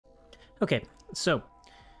Okay, so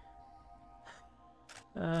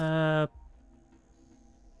okay,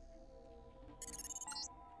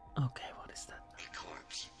 what is that? A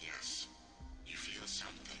corpse, yes. You feel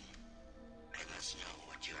something. I must know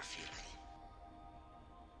what you're feeling.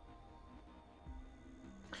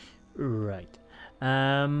 Right.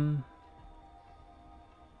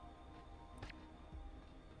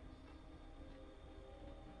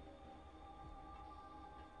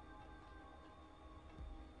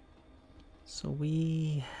 So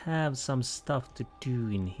we have some stuff to do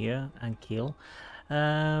in here and kill.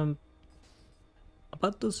 About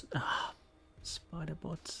those spider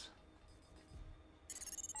bots.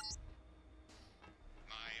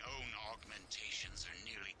 My own augmentations are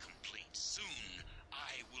nearly complete. Soon,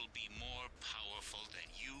 I will be more powerful than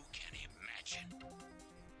you can imagine.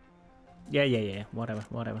 Yeah.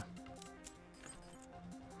 Whatever.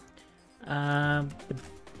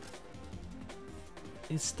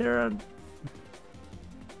 Is there a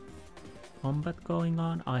combat going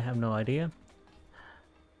on? I have no idea.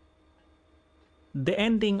 The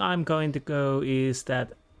ending I'm going to go is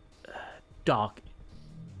that Dark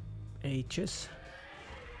Ages.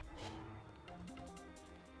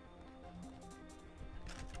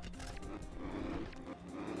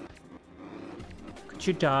 Could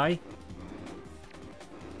you die?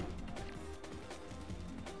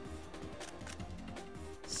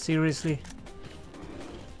 Seriously?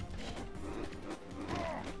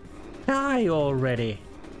 Die already!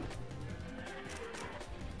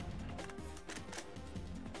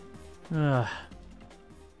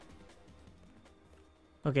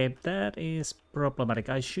 Okay, that is problematic.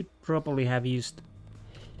 I should probably have used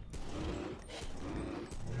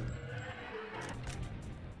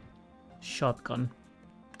shotgun.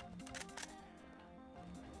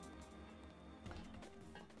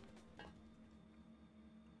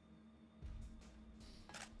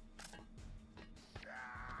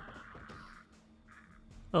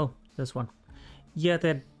 Oh, this one. Yeah,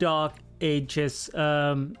 the Dark Ages.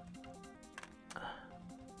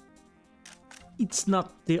 It's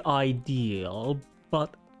not the ideal,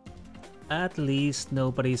 but at least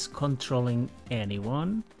nobody's controlling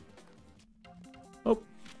anyone. Oh,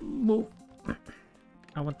 move.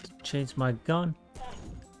 I want to change my gun.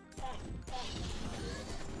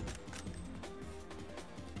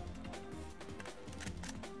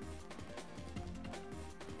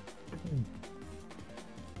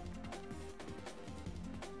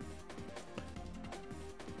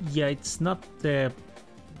 Yeah, it's not the...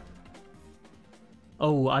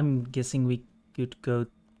 Oh, I'm guessing we could go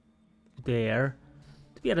there.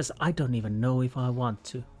 To be honest, I don't even know if I want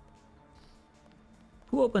to.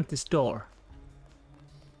 Who opened this door?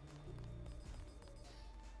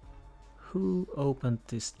 Who opened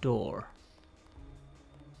this door?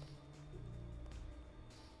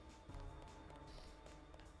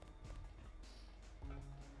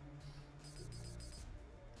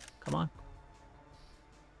 Come on.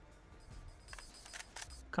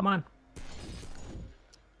 Come on.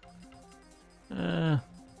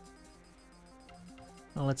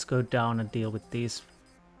 Well, let's go down and deal with these.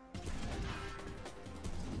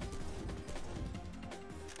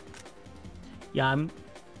 Yeah, I'm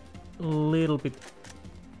a little bit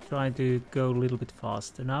trying to go a little bit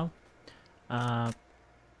faster now.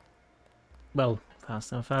 Well,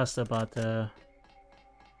 faster and faster, but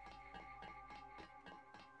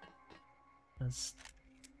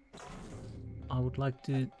I would like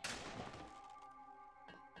to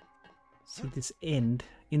see this end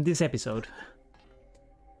in this episode.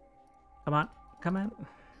 Come on, come on.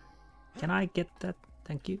 Can I get that?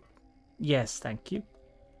 Thank you. Yes, thank you.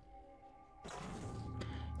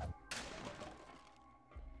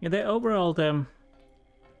 Yeah, the overall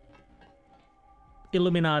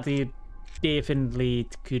Illuminati definitely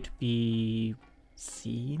could be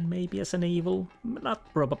seen maybe as an evil. Not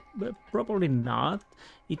probably not.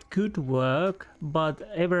 It could work, but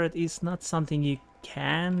Everett is not something you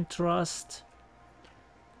can trust.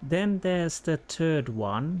 Then there's the third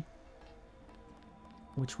one,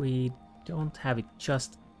 which we don't have it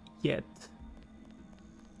just yet.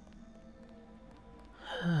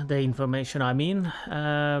 The information, I mean,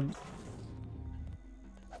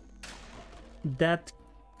 that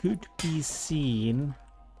could be seen.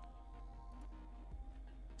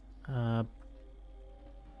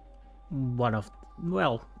 One of,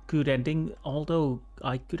 well, good ending, although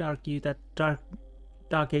I could argue that Dark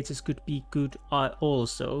Ages could be good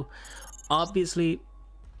also. Obviously,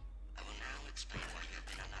 I will now explain why you have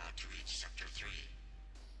been allowed to reach Sector 3.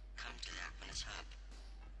 Come to the Aquinus Hub.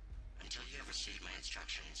 Until you have received my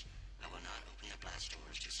instructions, I will not open the blast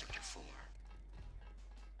doors to Sector 4.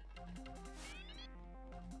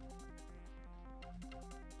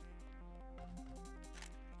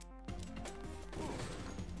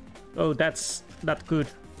 Oh, that's not good.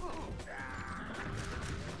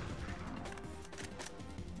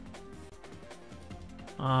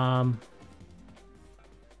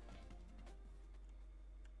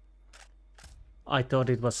 I thought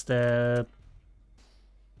it was the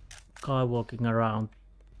guy walking around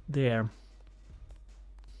there.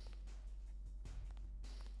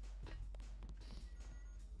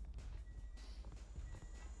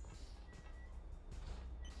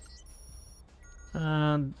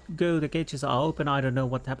 Go, the cages are open. I don't know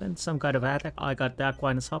what happened. Some kind of attack. I got the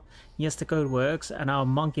Aquinas up. Yes, the code works, and our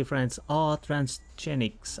monkey friends are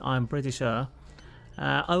transgenics, I'm pretty sure.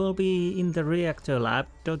 I will be in the reactor lab.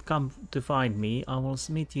 Don't come to find me. I will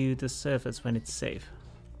meet you the surface when it's safe.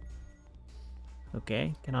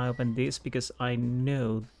 Okay, can I open this? Because I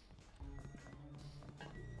know...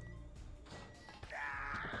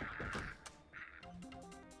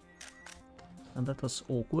 And that was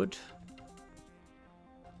awkward.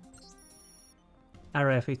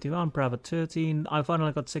 Area 51, Private 13. I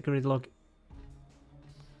finally got security log.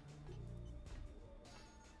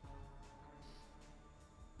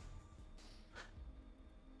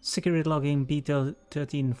 Security logging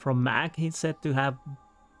B13 from Mac. He said to have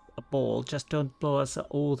a ball. Just don't blow us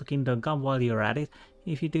all the kingdom come while you're at it.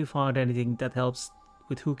 If you do find anything that helps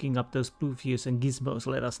with hooking up those blue fuse and gizmos,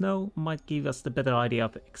 let us know. Might give us the better idea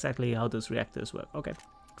of exactly how those reactors work. Okay.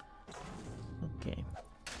 Okay.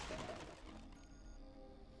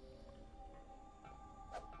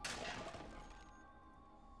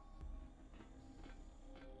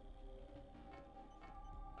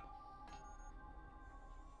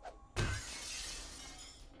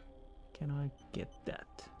 Can I get that?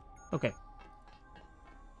 Okay.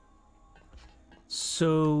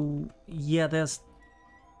 So yeah, there's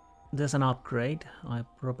an upgrade. I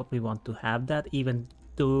probably want to have that, even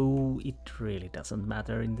though it really doesn't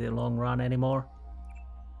matter in the long run anymore.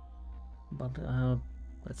 But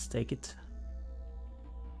let's take it.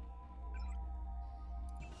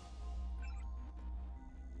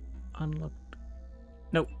 Unlocked.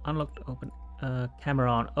 No, unlocked. Open.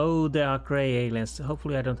 Camera on. Oh, there are grey aliens.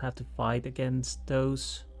 Hopefully I don't have to fight against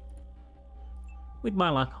those. With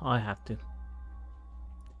my luck, I have to.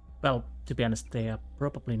 Well, to be honest, they are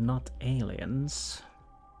probably not aliens.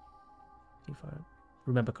 If I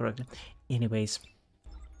remember correctly. Anyways,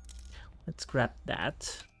 let's grab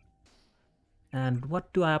that. And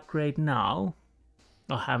what do I upgrade now?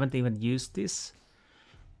 I haven't even used this.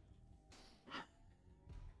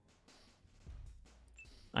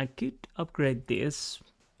 I could upgrade this,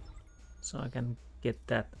 so I can get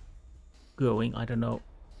that going. I don't know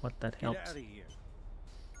what that helps.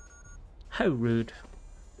 How rude.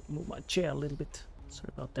 Move my chair a little bit.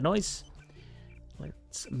 Sorry about the noise.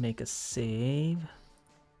 Let's make a save.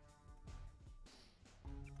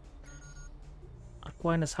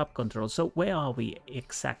 Aquinas hub control. So where are we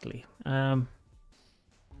exactly? Are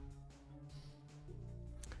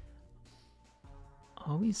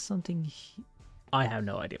we something here? I have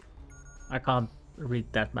no idea. I can't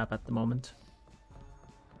read that map at the moment.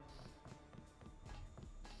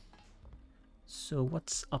 So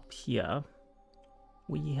what's up here?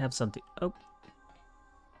 We have something. Oh.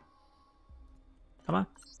 Come on.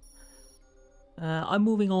 I'm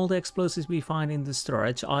moving all the explosives we find in the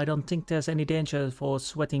storage. I don't think there's any danger for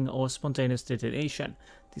sweating or spontaneous detonation.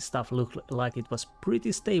 This stuff looked like it was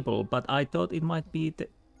pretty stable, but I thought it might be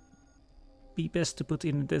best to put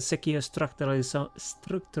in the secure structurally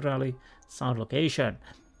sound location.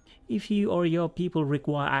 If you or your people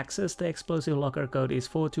require access, the explosive locker code is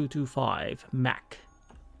 4225 MAC.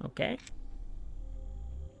 Okay.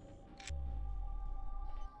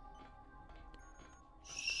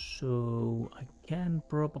 So I can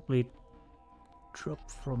probably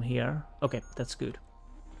drop from here. Okay, that's good.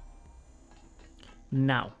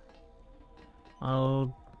 Now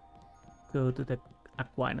I'll go to the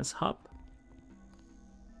Aquinas hub.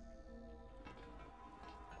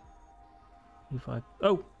 If I...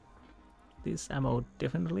 Oh! This ammo,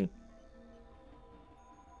 definitely.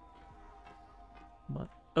 But...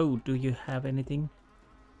 Oh, do you have anything?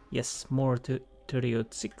 Yes, more to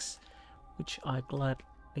 36, which I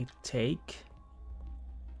gladly take.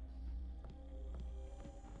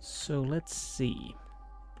 So let's see.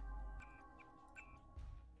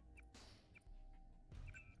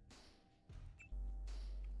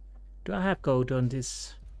 Do I have code on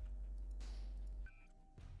this?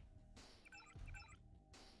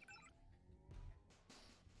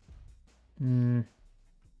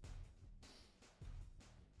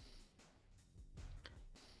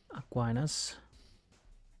 Aquinas.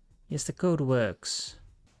 Yes, the code works.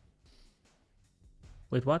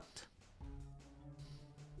 Wait, what?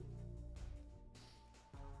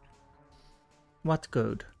 What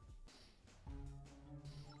code?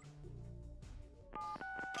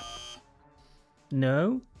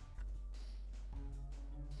 No?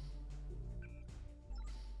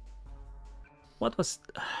 What was...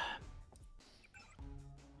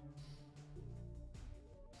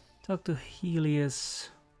 Talk to Helios.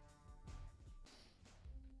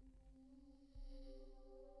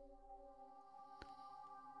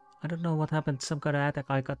 I don't know what happened. Some kind of attack.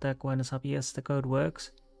 I got the awareness up. Yes, the code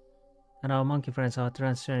works. And our monkey friends are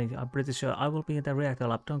transferring. I'm pretty sure I will be in the reactor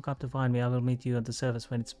lab. Don't come to find me. I will meet you on the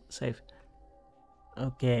surface when it's safe.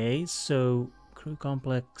 Okay, so crew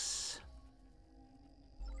complex.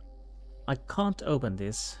 I can't open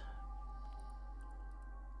this.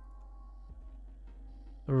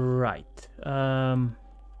 Right.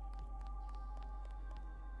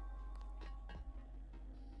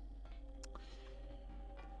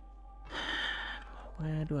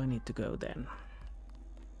 Where do I need to go then?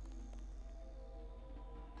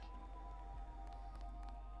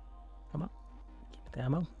 Come on, keep the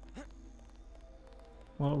ammo.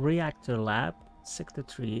 Well, reactor lab, sector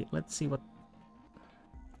 3. Let's see what.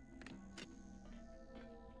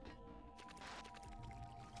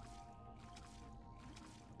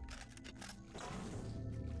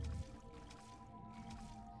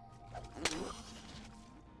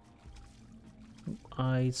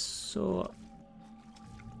 I saw.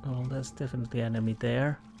 Oh, there's definitely enemy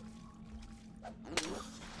there.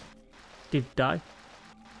 Did it die?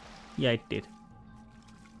 Yeah, it did.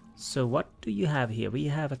 So what do you have here? We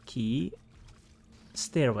have a key.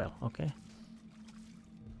 Stairwell, okay.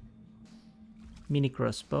 Mini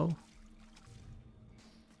crossbow.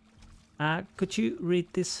 Could you read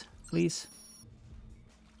this, please?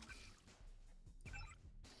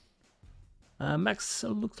 Max,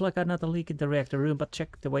 looks like another leak in the reactor room, but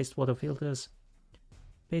check the wastewater filters.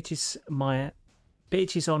 Pages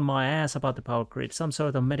on my ass about the power grid. Some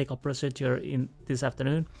sort of medical procedure in this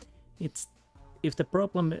afternoon. If the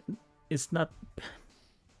problem's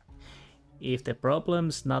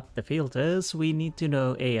not the filters, we need to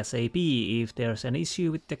know ASAP. If there's an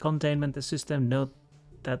issue with the containment system, note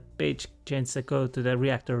that Page changed the code to the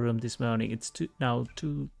reactor room this morning. It's now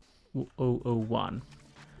 2001.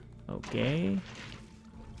 Okay.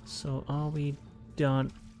 So are we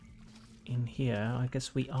done in here? I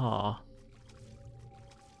guess we are.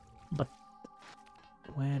 But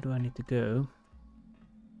where do I need to go?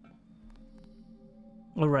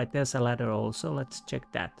 Alright, there's a ladder also. Let's check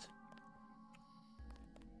that.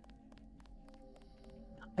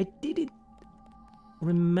 I didn't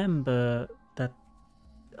remember that.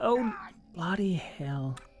 Oh, bloody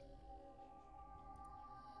hell.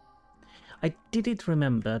 I didn't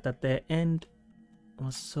remember that the end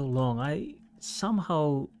was so long. I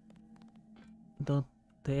somehow thought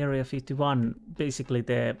the area 51, basically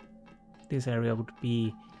this area would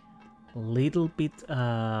be a little bit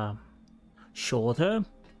shorter.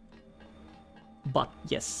 But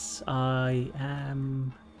yes, I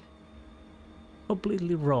am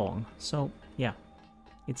completely wrong. So yeah,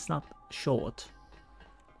 it's not short.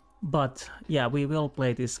 But yeah, we will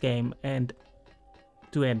play this game and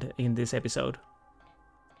to end in this episode.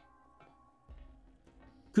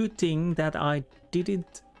 Good thing that I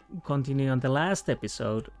didn't continue on the last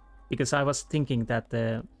episode, because I was thinking that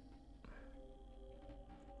the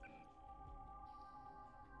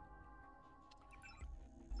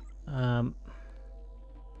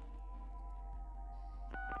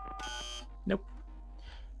nope,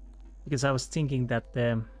 because I was thinking that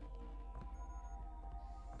the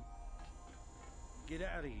Get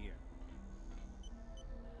out of here.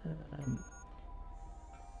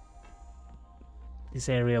 This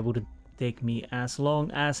area wouldn't take me as long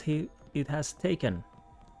as it has taken.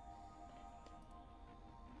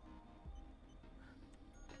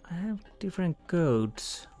 I have different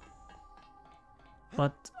codes,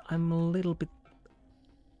 but I'm a little bit...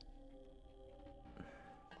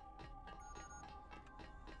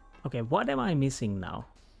 Okay, what am I missing now?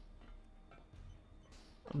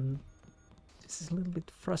 This is a little bit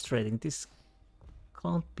frustrating. This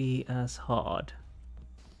can't be as hard.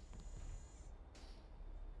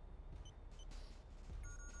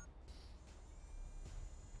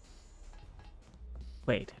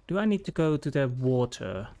 Wait, do I need to go to the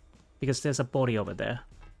water? Because there's a body over there.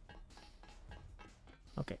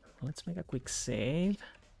 Okay, let's make a quick save.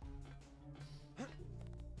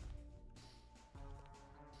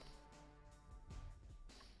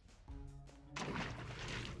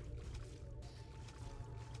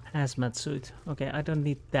 Hazmat suit. Okay, I don't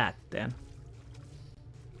need that then.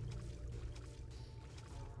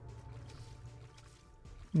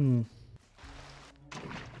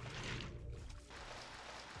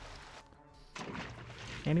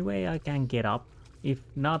 Anyway, I can get up. If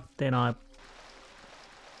not, then I...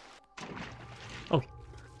 Oh!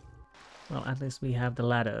 Well, at least we have the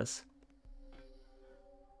ladders.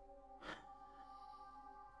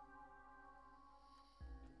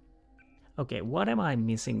 Okay, what am I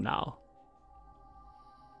missing now?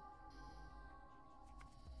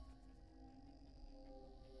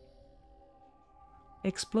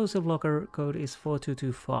 Explosive locker code is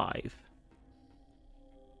 4225.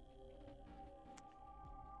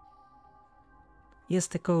 Yes,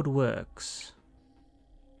 the code works.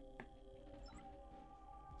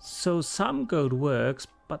 So some code works,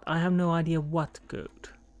 but I have no idea what code.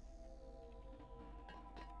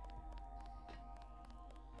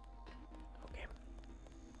 Okay.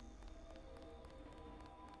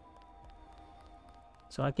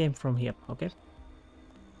 So I came from here, okay?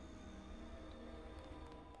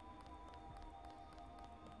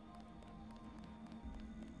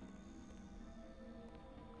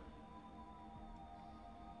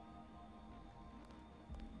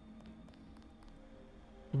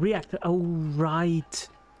 Reactor, oh right.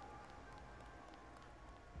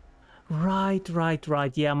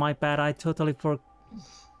 Right. Yeah, my bad, I totally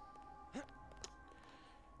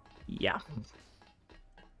Yeah.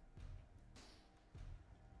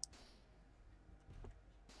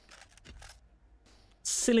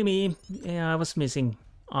 Silly me. Yeah, I was missing,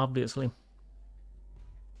 obviously.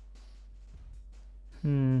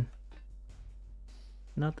 Not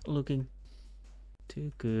looking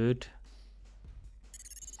too good.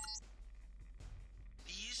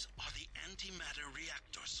 These are the antimatter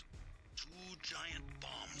reactors. 2 giant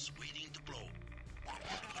bombs waiting to blow.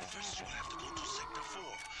 But first you'll have to go to Sector 4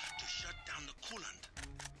 to shut down the coolant.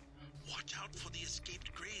 Watch out for the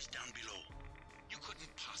escaped Greys down below. You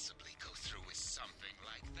couldn't possibly go through with something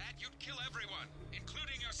like that. You'd kill everyone,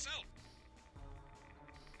 including yourself.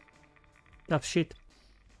 Tough shit.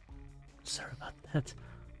 Sorry about that.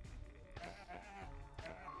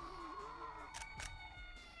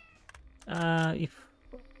 If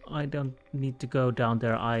I don't need to go down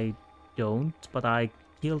there, I don't. But I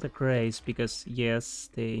kill the Greys because, yes,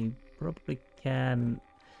 they probably can...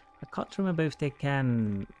 I can't remember if they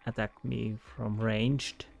can attack me from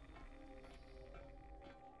ranged.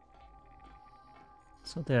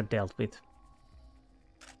 So they're dealt with.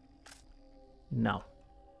 Now.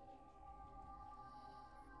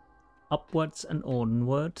 Upwards and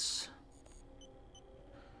onwards.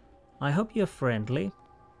 I hope you're friendly.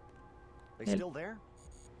 They still there?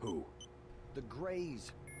 Who? The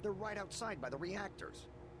Greys. They're right outside by the reactors.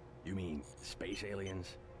 You mean space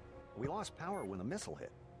aliens? We lost power when the missile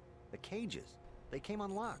hit. The cages. They came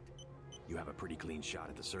unlocked. You have a pretty clean shot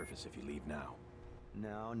at the surface if you leave now.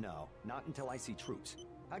 No. Not until I see troops.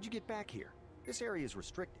 How'd you get back here? This area is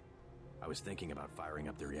restricted. I was thinking about firing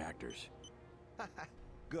up the reactors.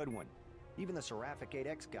 Good one. Even the Seraphic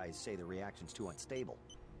 8X guys say the reaction's too unstable.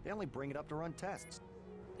 They only bring it up to run tests.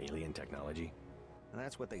 Alien technology? And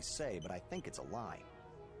that's what they say, but I think it's a lie.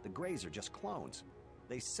 The Greys are just clones.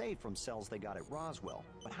 They say from cells they got at Roswell,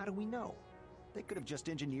 but how do we know? They could have just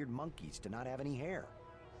engineered monkeys to not have any hair.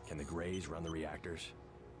 Can the Greys run the reactors?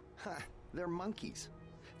 Ha! They're monkeys.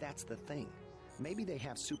 That's the thing. Maybe they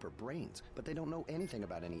have super brains, but they don't know anything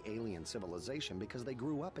about any alien civilization because they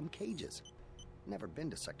grew up in cages. Never been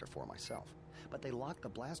to Sector 4 myself, but they lock the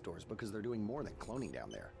blast doors because they're doing more than cloning down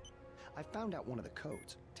there. I found out one of the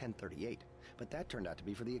codes, 1038, but that turned out to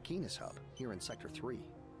be for the Aquinas hub, here in Sector 3.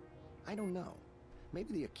 I don't know.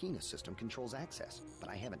 Maybe the Aquinas system controls access, but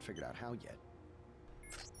I haven't figured out how yet.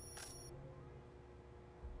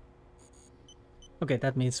 Okay,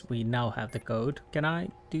 that means we now have the code. Can I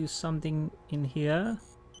do something in here?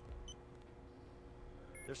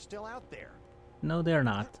 They're still out there. No, they're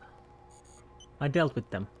not. I dealt with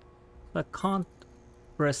them. I can't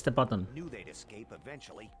press the button. Knew they'd escape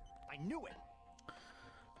eventually. I knew it.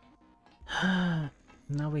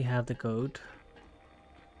 Now we have the code.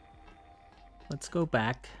 Let's go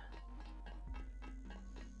back.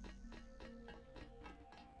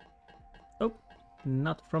 Oh,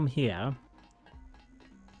 not from here.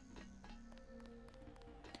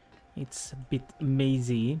 It's a bit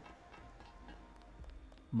mazy.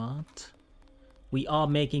 But we are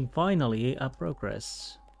making finally a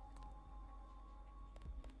progress.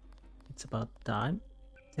 It's about time.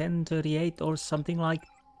 10:38 or something like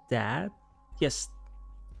that. Yes.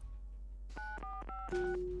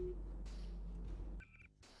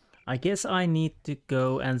 I guess I need to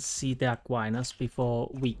go and see the Aquinas before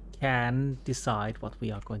we can decide what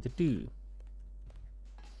we are going to do.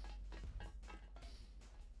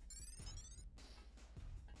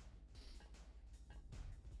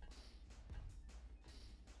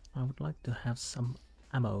 I would like to have some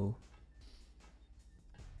ammo.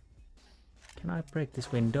 Can I break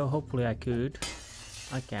this window? Hopefully I could.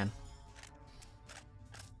 I can.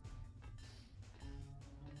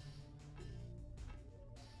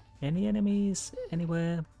 Any enemies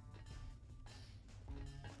anywhere?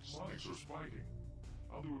 Sonics are spiking.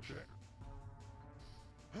 I'll do a check.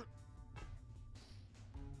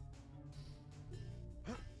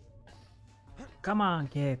 Come on,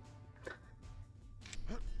 kid.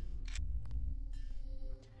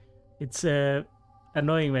 It's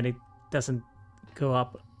annoying when it doesn't go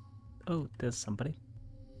up. Oh, there's somebody.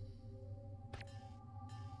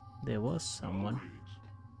 There was someone.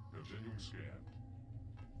 Continuing scan.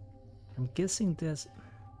 I'm guessing there's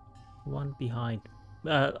one behind,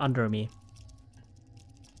 under me.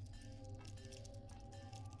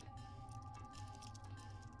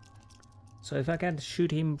 So if I can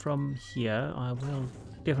shoot him from here, I will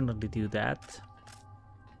definitely do that.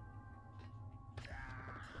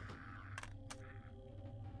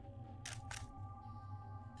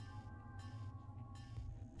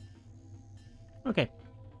 Okay.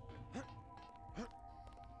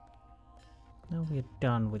 Now we're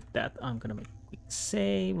done with that. I'm gonna make a quick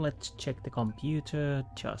save. Let's check the computer.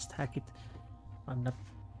 Just hack it. I'm not...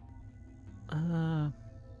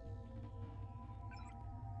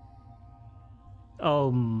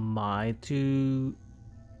 Oh my, to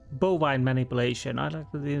bovine manipulation. I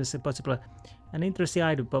like that this is possible. An interesting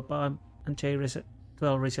item, but and J12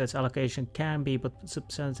 research allocation can be but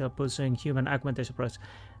substantial pursuing human augmentation process.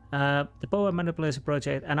 The bovine manipulation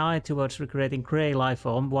project, an eye towards recreating grey life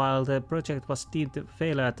form. While the project was deemed a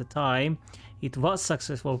failure at the time, it was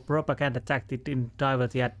successful propaganda tactic in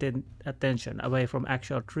divert the attention away from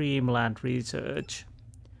actual dreamland research.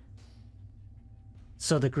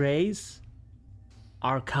 So the greys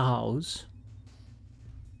are cows.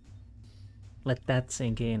 Let that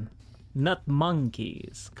sink in. Not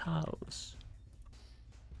monkeys, cows.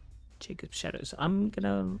 Jacob Shadows. I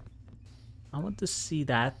want to see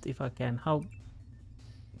that if I can. How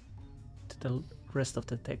to the rest of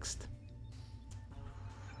the text.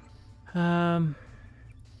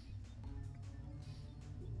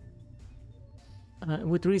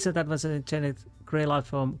 With recent advances in genetic, grey life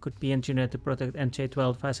form could be engineered to protect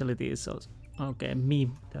NJ12 facilities. So, okay, me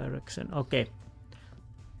direction. Okay.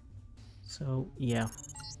 So yeah.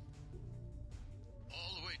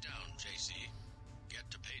 All the way down, JC.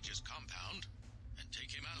 Get to Page's compound and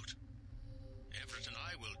take him out. Everett and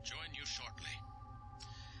I will join you shortly.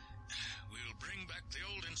 We'll bring back the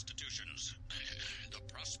old institutions, the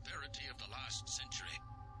prosperity of the last century,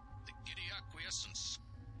 the giddy acquiescence.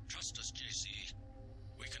 Trust us, JC.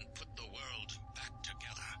 We can put the world back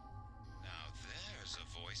together. Now there's a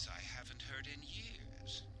voice I haven't heard in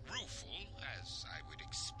years. Rueful, as I would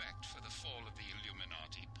expect for the fall of the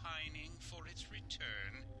Illuminati, pining for its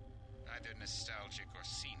return. Neither nostalgic or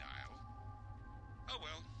senile. Oh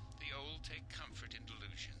well, the old take comfort in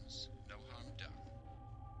delusions. No harm done.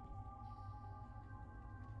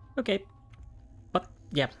 Okay. But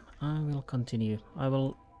yeah, I will continue. I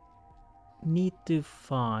will need to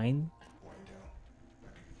find...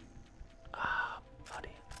 buddy.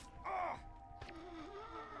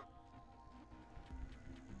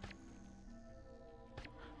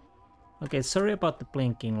 Okay, sorry about the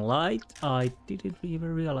blinking light. I didn't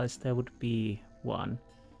even realize there would be one.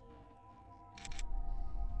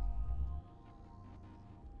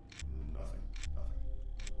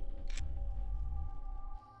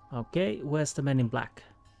 Okay, where's the man in black?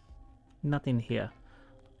 Nothing here.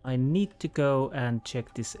 I need to go and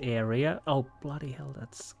check this area. Oh, bloody hell,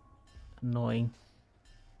 that's annoying.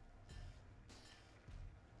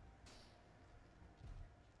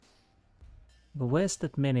 But where's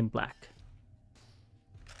that man in black?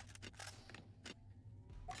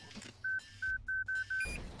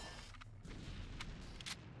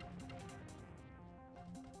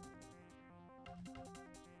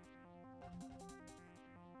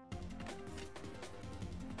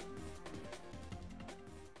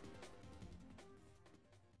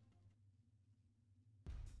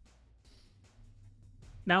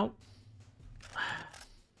 Now,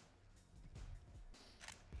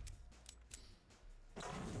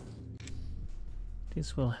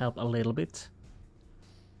 this will help a little bit.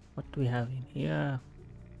 What do we have in here?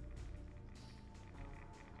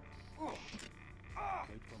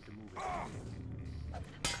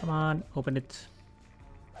 Come on, open it.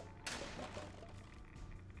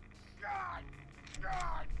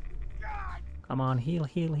 Come on, heal,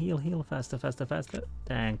 heal, heal, heal. Faster, faster, faster.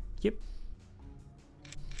 Thank you.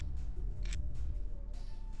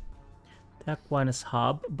 The Aquinas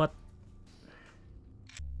hub, but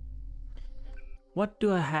what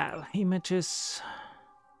do I have? Images.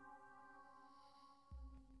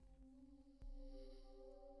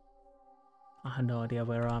 have no idea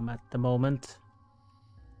where I'm at the moment.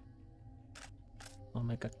 I'll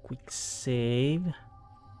make a quick save.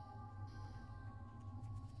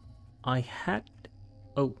 I had...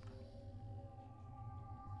 Oh.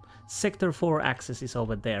 Sector 4 access is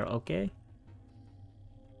over there, okay.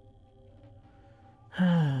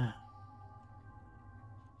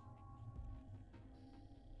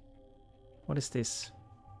 What is this?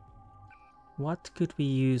 What could we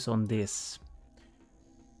use on this?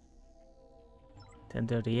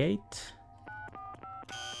 1038.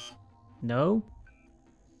 No.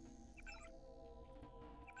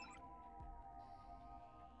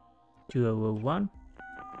 $2,001.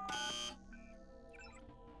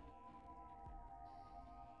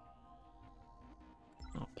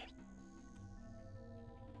 Okay.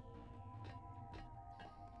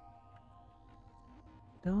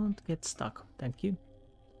 Don't get stuck, thank you.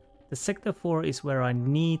 The Sector 4 is where I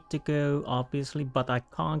need to go, obviously, but I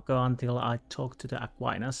can't go until I talk to the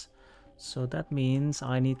Aquinas. So that means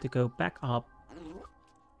I need to go back up.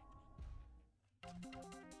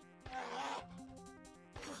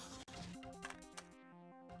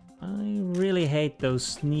 I really hate those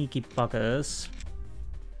sneaky buggers.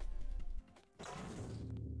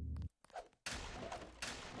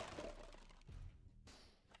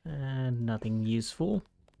 And nothing useful.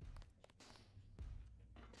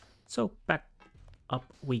 So back up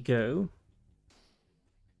we go.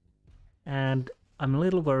 And I'm a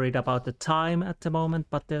little worried about the time at the moment,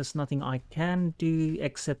 but there's nothing I can do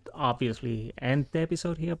except obviously end the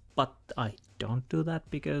episode here, but I don't do that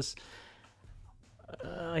because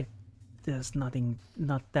there's not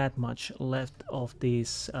that much left of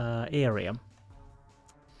this area.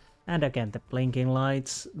 And again, the blinking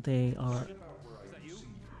lights, they are...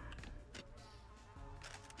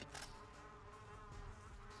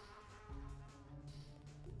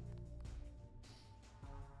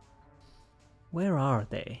 Where are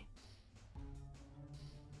they?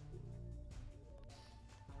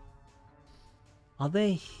 Are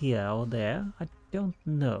they here or there? I don't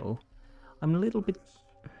know. I'm a little bit...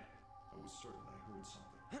 I was certain I heard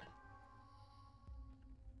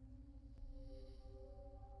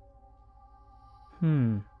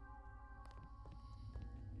something.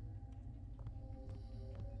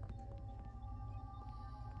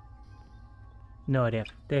 No idea.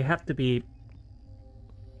 They have to be...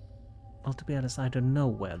 Well, to be honest, I don't know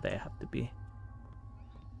where they have to be.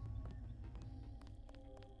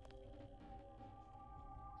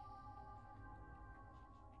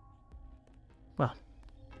 Well.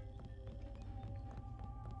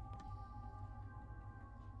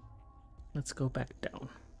 Let's go back down.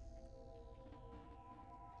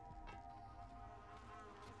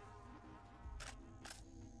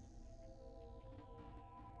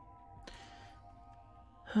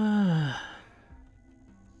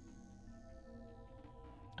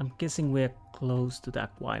 I'm guessing we're close to the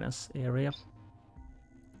Aquinas area.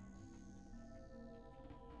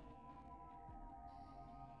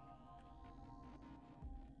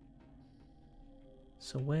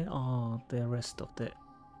 So where are the rest of the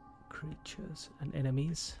creatures and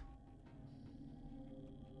enemies?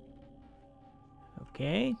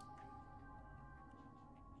 Okay.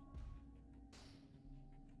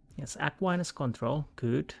 Yes, Aquinas control.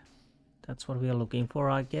 Good. That's what we are looking for,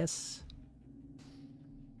 I guess.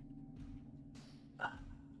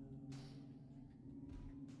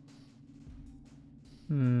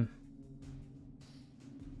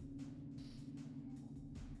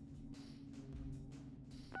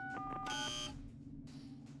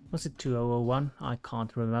 Was it 2001? I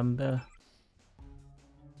can't remember.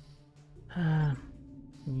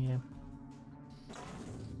 Yeah.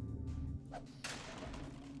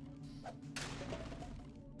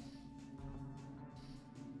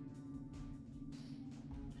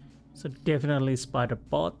 So definitely spider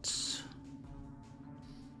bots.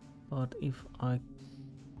 But if I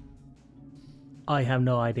have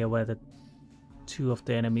no idea where the two of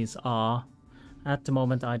the enemies are. At the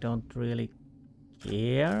moment I don't really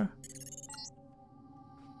care.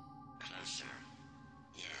 Closer.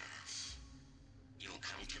 Yes. You will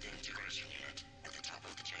come to the integration unit at the top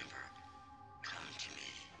of the chamber. Come to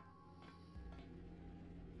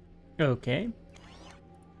me. Okay.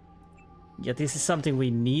 Yeah, this is something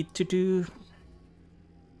we need to do.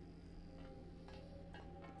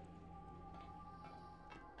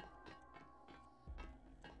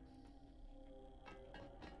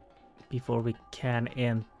 Before we can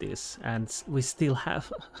end this, and we still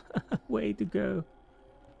have a way to go.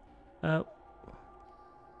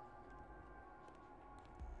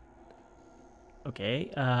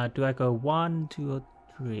 Okay, do I go 1, 2, or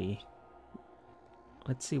 3?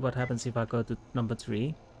 Let's see what happens if I go to number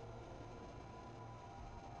 3.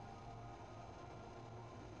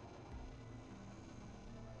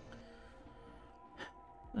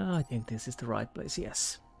 I think this is the right place,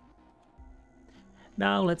 yes.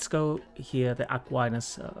 Now let's go hear the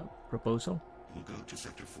Aquinas proposal. We'll go to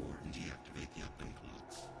Sector 4 and deactivate the uplink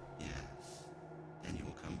clocks. Yes. Then you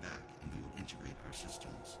will come back and we will integrate our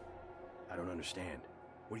systems. I don't understand.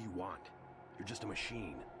 What do you want? You're just a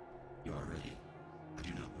machine. You are ready. I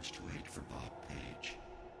do not wish to wait for Bob Page.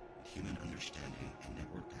 With human understanding and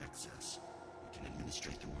network access, we can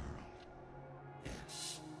administrate the world.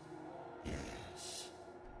 Yes. Yes.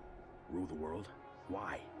 Rule the world?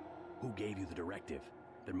 Why? Who gave you the directive?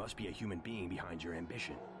 There must be a human being behind your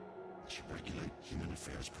ambition. I should regulate human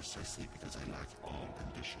affairs precisely because I lack all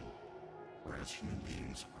ambition, whereas human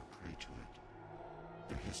beings are prey to it.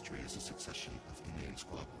 Their history is a succession of inane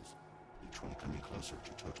squabbles, each one coming closer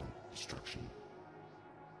to total destruction.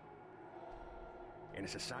 In a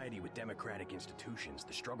society with democratic institutions,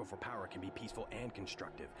 the struggle for power can be peaceful and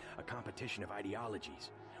constructive, a competition of ideologies.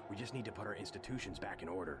 We just need to put our institutions back in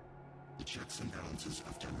order. The checks and balances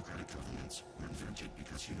of democratic governments were invented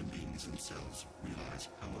because human beings themselves realized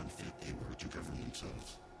how unfit they were to govern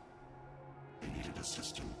themselves. They needed a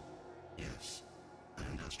system. Yes, an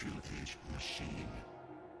industrial age machine.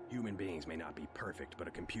 Human beings may not be perfect, but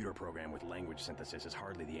a computer program with language synthesis is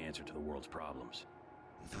hardly the answer to the world's problems.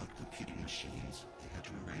 Without computing machines, they had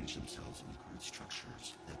to arrange themselves in crude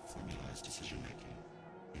structures that formalize decision-making,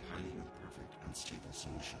 a highly imperfect, unstable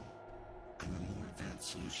solution. I'm a more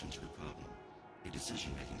advanced solution to the problem, a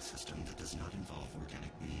decision-making system that does not involve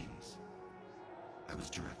organic beings. I was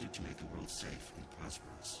directed to make the world safe and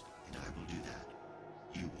prosperous, and I will do that.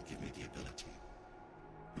 You will give me the ability.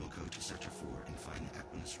 You will go to Sector 4 and find the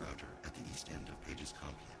Aquinas router at the east end of Page's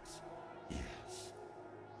complex. Yes.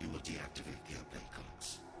 You will deactivate the uplink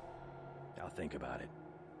clocks. I'll think about it.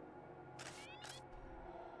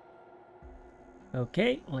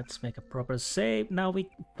 Okay, let's make a proper save. Now we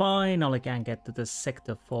finally can get to the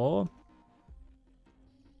Sector 4.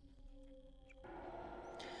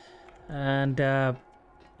 And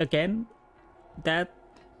again, that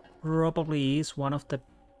probably is one of the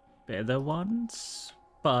better ones,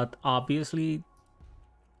 but obviously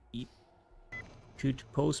it could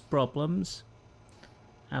pose problems.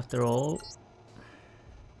 After all,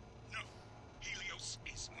 No, Helios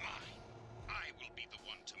is mine. I will be the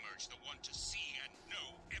one to merge the one to see and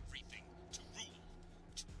know everything, to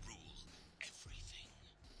rule everything.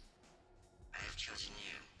 I have chosen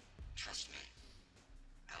you. Trust me.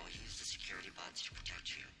 I will use the security bots to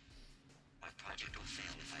protect you. My project will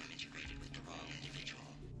fail if I am integrated with the wrong individual.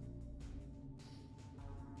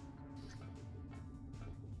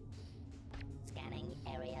 Scanning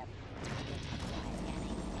area.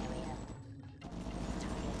 Scanning area.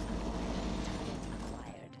 Target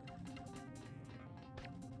acquired.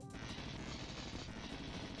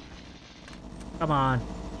 come on,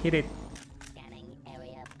 hit it. Scanning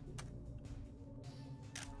area.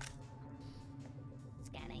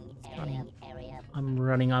 Scanning area. I'm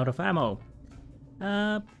running out of ammo.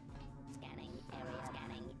 Scanning area.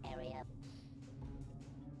 Scanning area.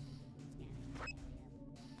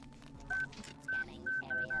 Scanning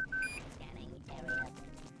area. Scanning area.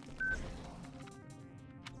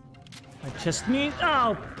 I just need...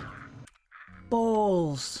 Oh!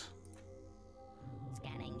 Balls!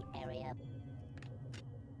 Scanning area.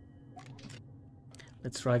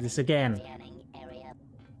 Let's try this again. Scanning area.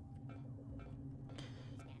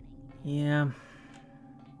 Yeah.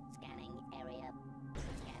 Scanning area.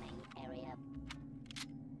 Scanning area.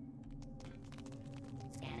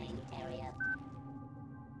 Scanning area.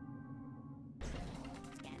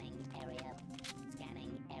 Scanning area.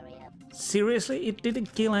 Scanning area. Seriously? It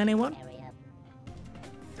didn't kill anyone? Area.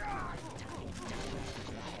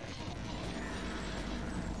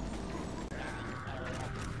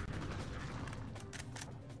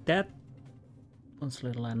 That was a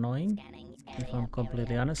little annoying, Scanning if area. I'm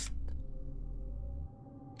completely honest.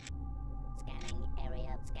 Scanning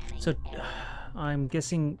area. Scanning So, area. I'm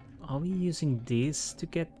guessing, are we using this to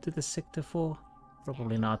get to the Sector 4?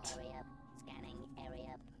 Probably not. Area. Scanning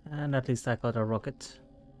area. And at least I got a rocket.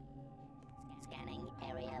 Scanning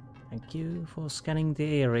area. Thank you for scanning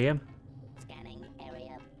the area. Scanning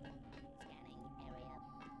area. Scanning area.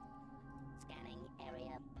 Scanning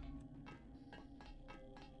area.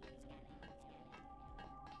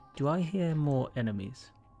 Do I hear more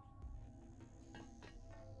enemies?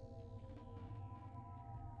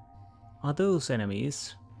 Are those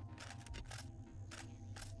enemies?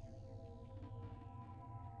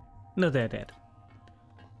 No, they're dead.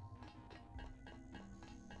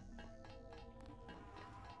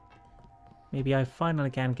 Maybe I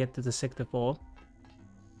finally can get to the Sector 4.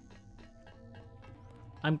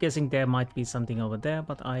 I'm guessing there might be something over there,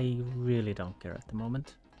 but I really don't care at the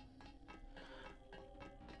moment.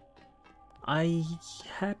 I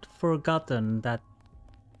had forgotten that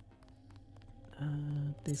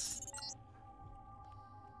this...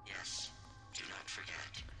 Yes, do not forget.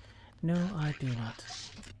 No, I do not.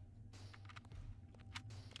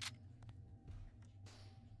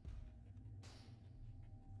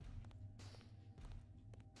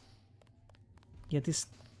 Yeah, this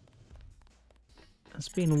has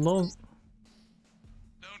been long.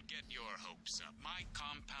 Don't get your hopes up. My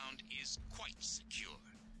compound is quite secure.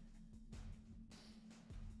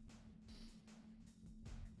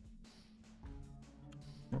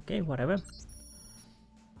 Okay, whatever.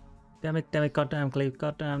 Damn it, goddamn clip,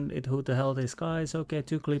 goddamn it, who the hell these guys? Okay,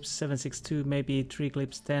 2 clips, 762, maybe 3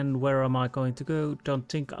 clips, 10, where am I going to go?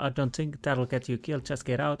 I don't think that'll get you killed, just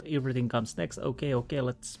get out, everything comes next. Okay,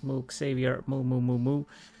 let's move, Xavier, move.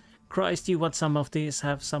 Christ, you want some of this?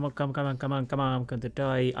 Have some, come on, I'm going to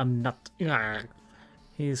die, I'm not.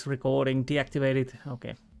 He's recording, deactivated,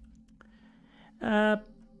 okay.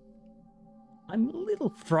 I'm a little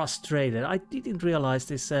frustrated, I didn't realize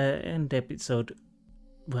this end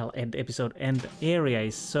area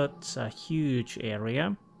is such a huge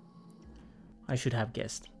area. I should have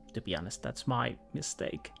guessed, to be honest, that's my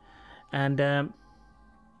mistake. And It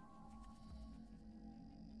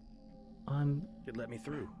let me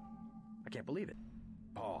through. I can't believe it.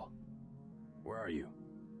 Paul, where are you?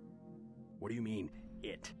 What do you mean,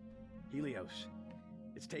 it? Helios.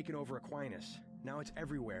 It's taken over Aquinas. Now it's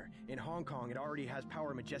everywhere. In Hong Kong, it already has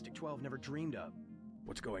power Majestic 12 never dreamed of.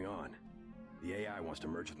 What's going on? The AI wants to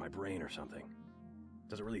merge with my brain or something.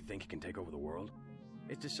 Does it really think it can take over the world?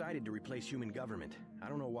 It's decided to replace human government. I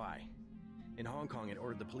don't know why. In Hong Kong, it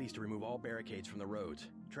ordered the police to remove all barricades from the roads.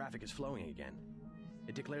 Traffic is flowing again.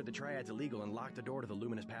 It declared the triads illegal and locked the door to the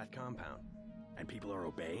Luminous Path compound. And people are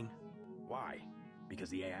obeying? Why? Because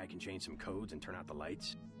the AI can change some codes and turn out the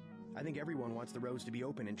lights? I think everyone wants the roads to be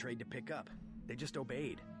open and trade to pick up. They just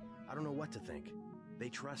obeyed. I don't know what to think. They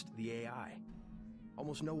trust the AI.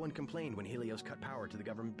 Almost no one complained when Helios cut power to the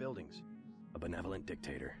government buildings. A benevolent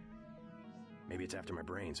dictator. Maybe it's after my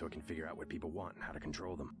brain so it can figure out what people want and how to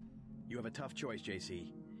control them. You have a tough choice,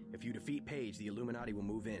 JC. If you defeat Page, the Illuminati will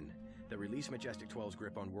move in. They'll release Majestic 12's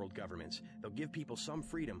grip on world governments. They'll give people some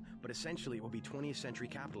freedom, but essentially it will be 20th century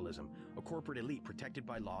capitalism, a corporate elite protected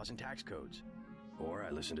by laws and tax codes. Or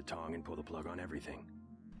I listen to Tong and pull the plug on everything.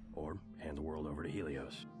 Or hand the world over to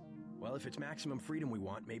Helios. Well, if it's maximum freedom we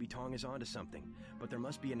want, maybe Tong is onto something. But there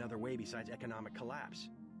must be another way besides economic collapse.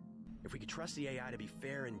 If we could trust the AI to be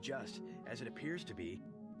fair and just, as it appears to be...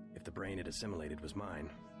 If the brain it assimilated was mine,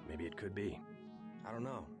 maybe it could be. I don't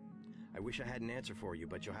know. I wish I had an answer for you,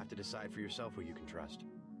 but you'll have to decide for yourself who you can trust.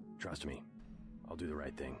 Trust me. I'll do the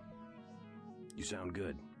right thing. You sound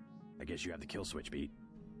good. I guess you have the kill switch beat.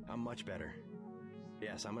 I'm much better.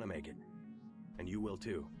 Yes, I'm gonna make it. And you will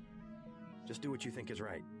too. Just do what you think is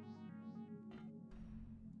right.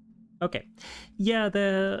 okay, yeah,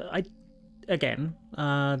 the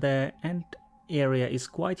end area is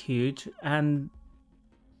quite huge, and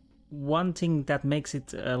one thing that makes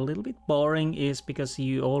it a little bit boring is because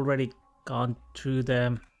you already gone through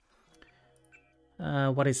the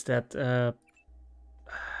what is that,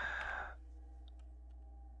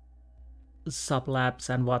 sublabs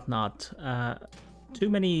and whatnot. Too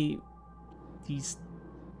many these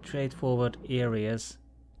straightforward areas.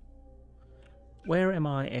 Where am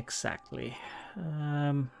I exactly?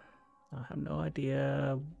 I have no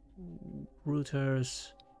idea.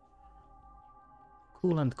 Routers,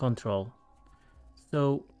 coolant control.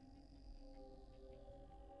 So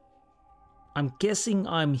I'm guessing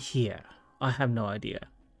I'm here. I have no idea.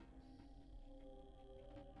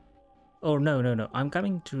 Oh, no. I'm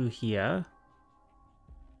coming through here.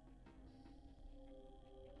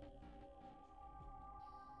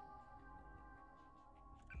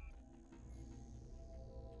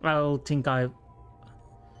 I think I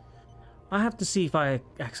have to see if I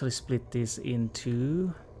actually split this in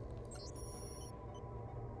two.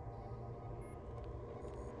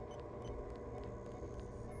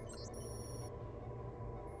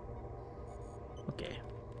 Okay.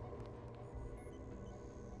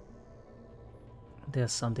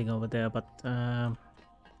 There's something over there, but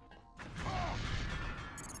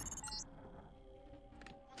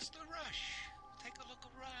What's the rush? Take a look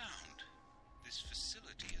around. This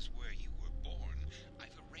facility is where you were born.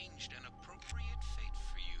 I've arranged an appropriate fate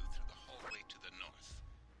for you through the hallway to the north.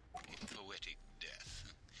 A poetic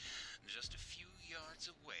death. Just a few yards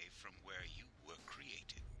away from where you were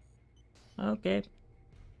created. okay.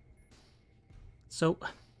 So,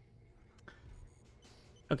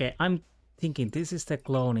 okay, I'm thinking this is the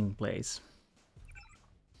cloning place.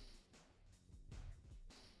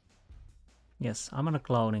 Yes, I'm on a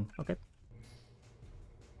cloning. Okay.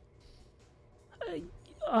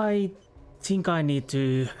 I think I need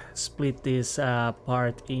to split this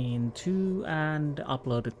part in two and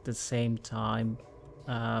upload it at the same time.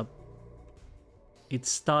 It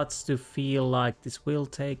starts to feel like this will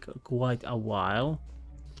take quite a while.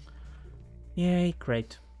 Yay,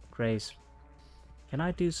 great. Grace. Can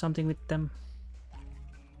I do something with them?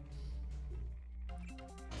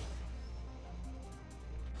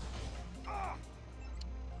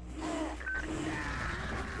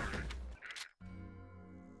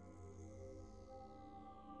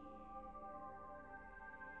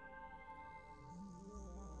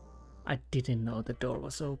 I didn't know the door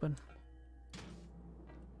was open.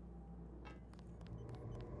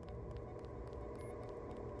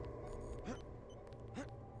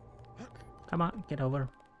 Come on, get over.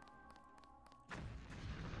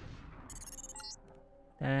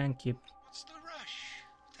 Thank you. What's the rush?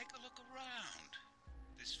 Take a look around.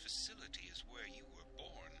 This facility is where you were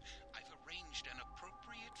born. I've arranged an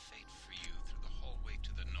appropriate fate for you through the hallway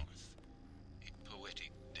to the north. A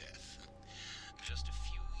poetic death. Just a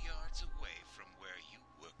few yards away from where you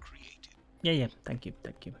were created. Yeah, thank you.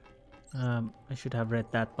 I should have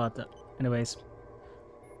read that, but anyways.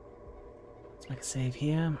 Let's make a save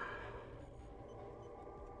here.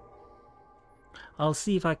 I'll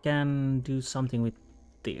see if I can do something with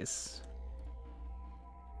this.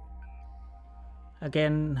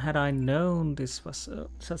 Again, had I known this was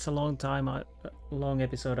such a long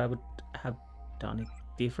episode, I would have done it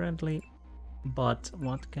differently. But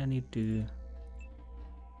what can you do?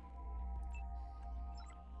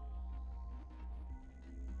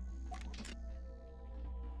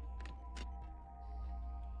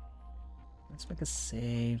 Let's make a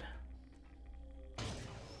save.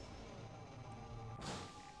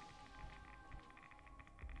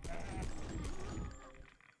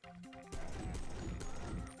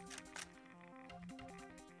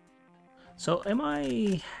 So am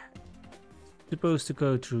I supposed to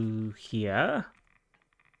go through here?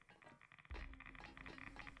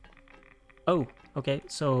 Oh, okay,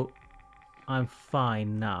 so I'm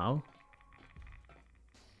fine now.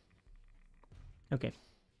 Okay.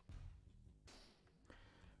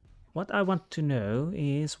 What I want to know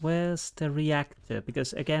is where's the reactor,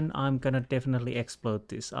 because again I'm gonna definitely explode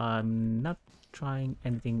this. I'm not trying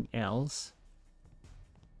anything else.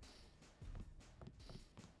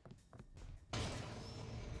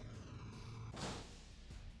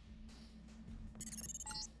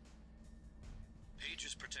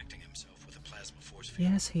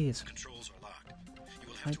 Yes, he is. Controls are locked. You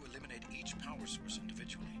will have to eliminate each power source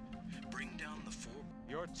individually. Bring down the four.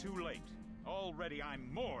 You're too late. Already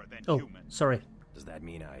I'm more than human. Sorry. Does that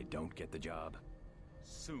mean I don't get the job?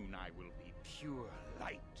 Soon I will be pure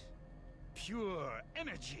light. Pure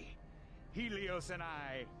energy. Helios and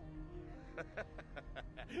I.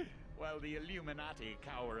 While the Illuminati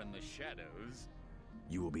cower in the shadows.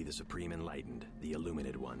 You will be the Supreme Enlightened, the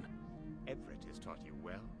Illuminated One. Everett has taught you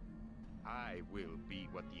well. I will be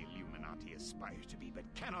what the Illuminati aspire to be, but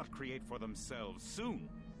cannot create for themselves soon.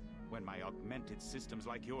 When my augmented systems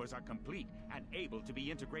like yours are complete and able to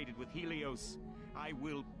be integrated with Helios, I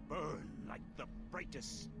will burn like the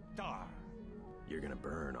brightest star. You're gonna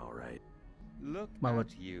burn, all right. Look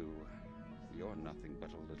at you. You're nothing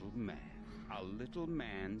but a little man. A little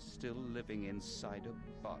man still living inside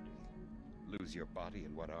a body. Lose your body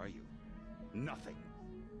and what are you? Nothing.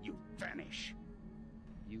 You vanish.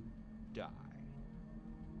 You die.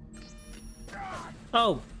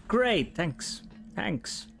 Oh, great. Thanks.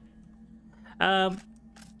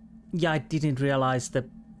 Yeah, I didn't realize that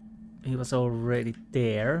he was already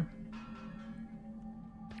there.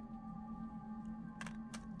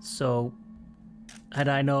 So, had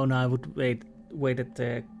I known, I would waited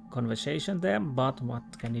the conversation there, but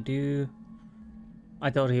what can you do? I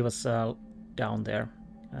thought he was down there.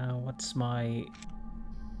 What's my...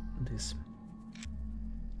 this...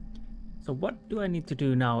 So what do I need to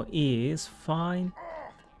do now is find...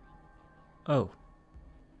 Oh.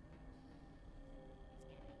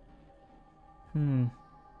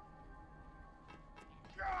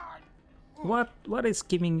 What is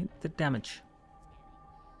giving the damage?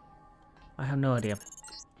 I have no idea.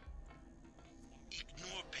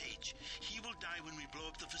 Ignore Page. He will die when we blow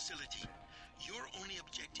up the facility. Your only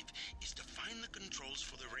objective is to find the controls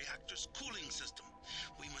for the reactor's cooling system.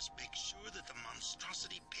 We must make sure that the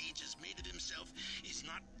monstrosity Page has made of himself is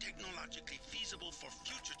not technologically feasible for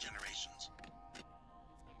future generations.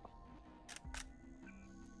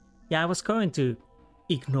 Yeah, I was going to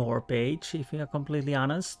ignore Paige, if we are completely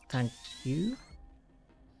honest. Thank you.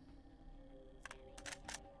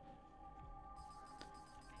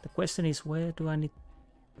 The question is, where do I need...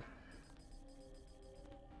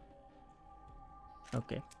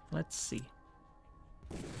 Okay, let's see.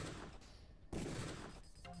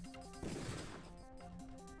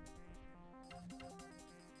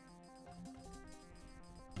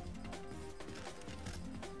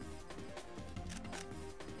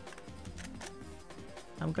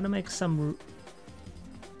 I'm gonna make some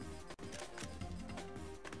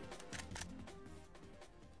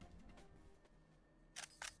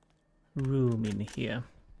room in here.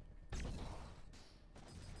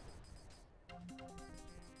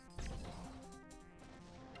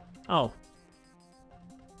 Oh.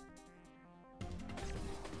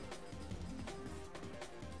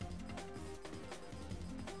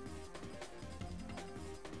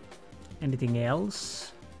 Anything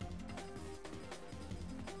else?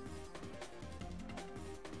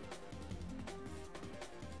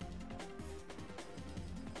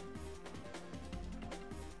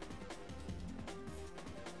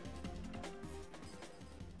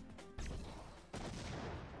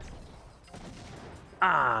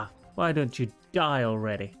 Ah, why don't you die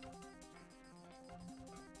already?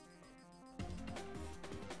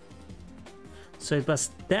 So it was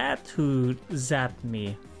that who zapped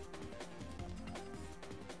me.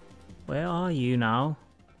 Where are you now?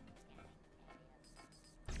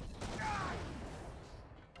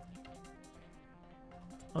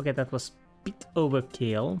 Okay, that was a bit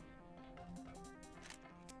overkill.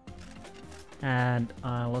 And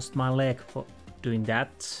I lost my leg for doing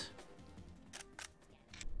that.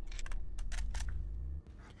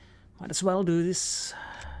 Might as well do this.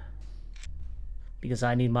 Because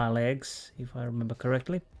I need my legs, if I remember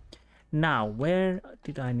correctly. Now, where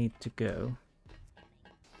did I need to go?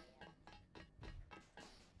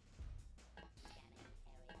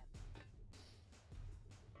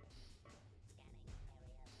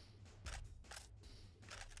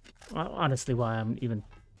 Honestly, why I'm even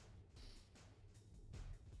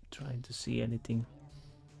trying to see anything.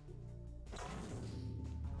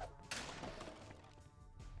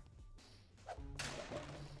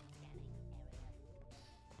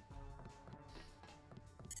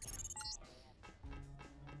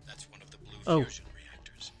 That's one of the blue fusion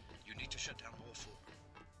reactors. You need to shut down all 4.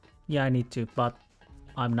 Yeah, I need to, but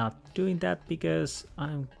I'm not doing that because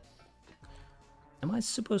I'm... Am I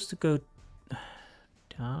supposed to go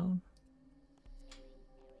down?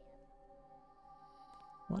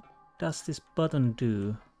 What does this button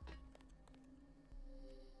do?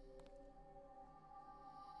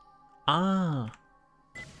 Ah!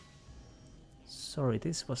 Sorry,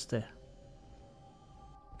 this was the...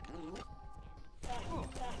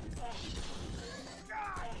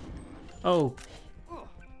 Oh!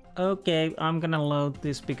 Okay, I'm gonna load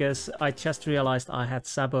this because I just realized I had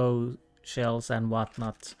sabo shells and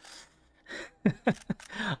whatnot.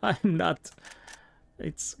 I'm not...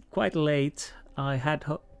 It's quite late. I had...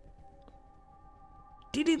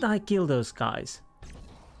 Didn't I kill those guys?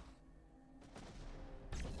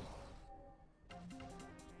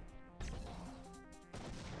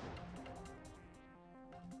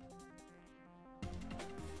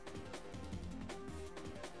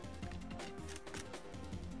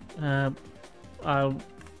 I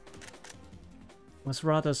was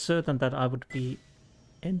rather certain that I would be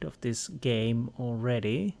end of this game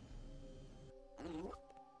already.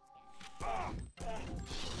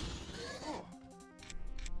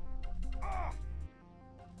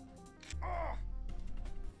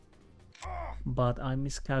 But I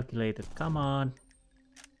miscalculated. Come on.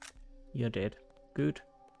 You're dead. Good.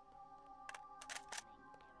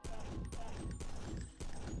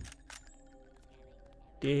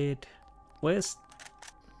 Dead. Where's...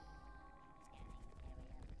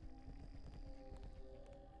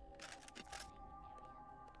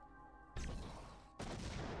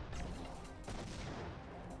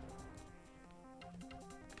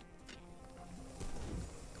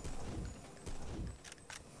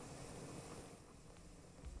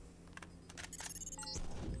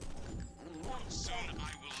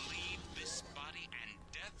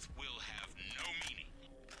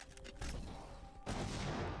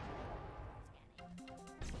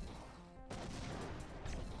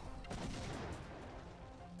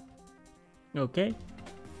 Okay.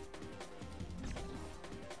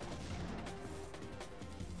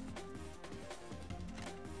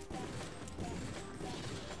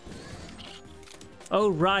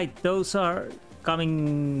 Oh right, those are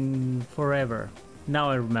coming forever. Now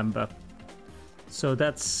I remember. So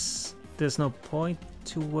that's... There's no point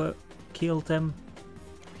to kill them.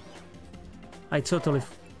 I totally...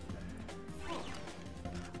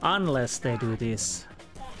 Unless they do this.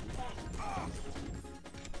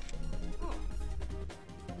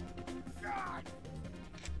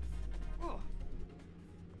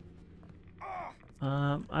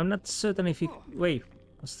 I'm not certain if you... Wait,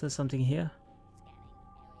 was there something here?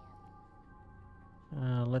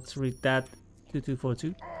 Let's read that.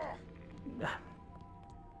 2242.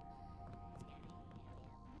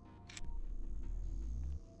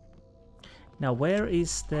 Now, where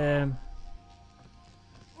is the...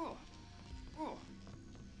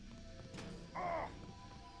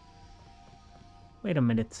 Wait a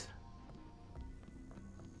minute.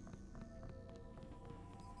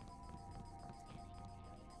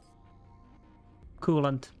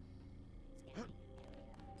 Coolant.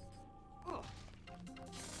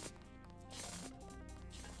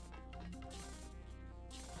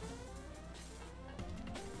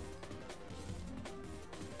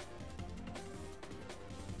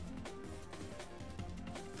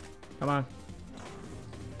 Come on.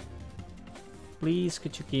 Please,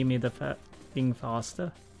 could you give me the thing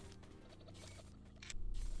faster?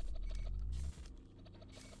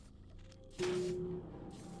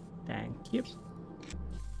 Thank you.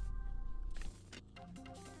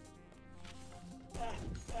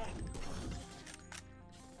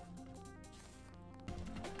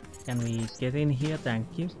 Can we get in here?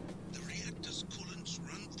 Thank you. The reactor's coolants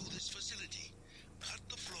run through this facility, cut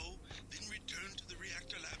the flow, then return to the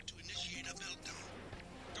reactor lab to initiate a meltdown.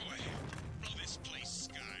 Go ahead. Blow this place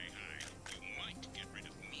sky high. You might get rid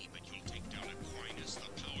of me, but you'll take down Aquinas, the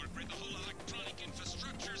power grid, the whole electronic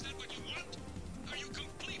infrastructure. Is that what you want? Are you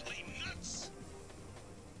completely nuts?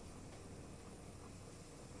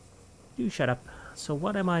 You shut up. So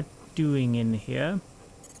what am I doing in here?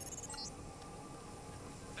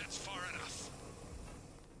 That's far enough.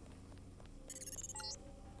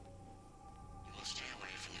 You will stay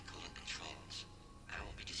away from the coolant controls. I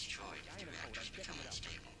will be destroyed if the reactors become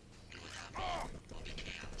unstable. And without me, it will be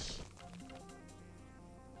chaos.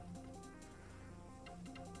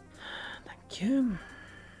 Thank you.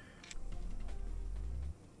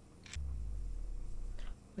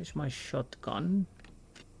 Where's my shotgun?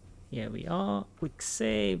 Here we are. Quick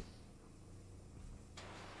save.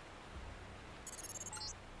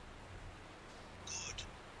 Good.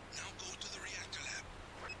 Now go to the reactor lab.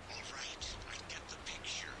 All right, I get the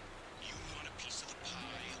picture. You want a piece of the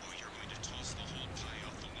pie, or you're going to toss the whole pie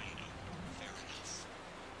out the window. Fair enough.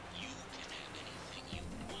 You can have anything you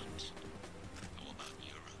want. How about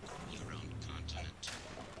Europe? Your own continent?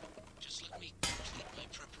 Just let me complete my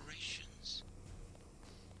preparations.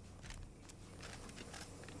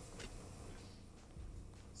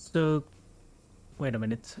 So, wait a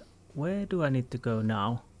minute. Where do I need to go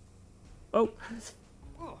now? Oh!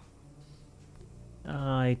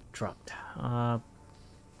 I dropped. Again,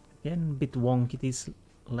 a bit wonky these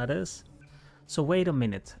ladders. So wait a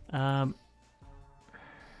minute.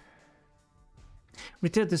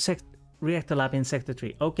 Return to reactor lab in sector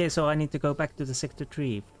 3. Okay, so I need to go back to the sector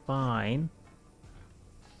 3. Fine.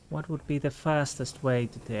 What would be the fastest way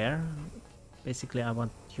to there? Basically, I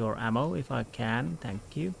want your ammo if I can.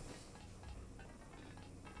 Thank you.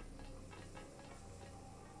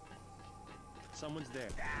 Someone's there.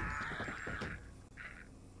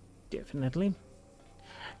 Definitely.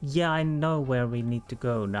 Yeah, I know where we need to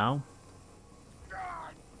go now.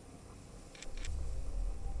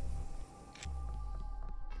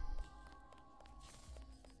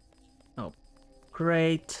 Oh,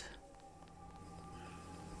 great.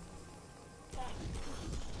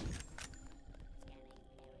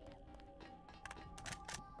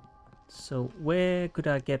 So where could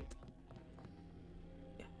I get...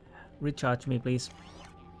 Recharge me, please.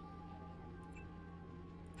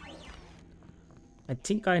 I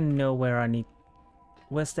think I know where I need...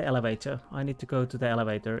 Where's the elevator? I need to go to the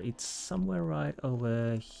elevator. It's somewhere right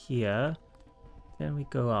over here. Then we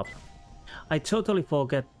go up. I totally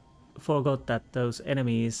forgot that those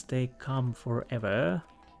enemies, they come forever.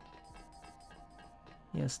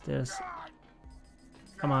 Yes, there's...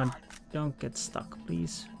 Come on, don't get stuck,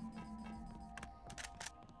 please.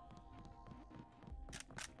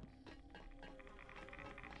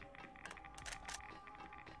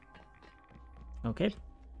 Okay.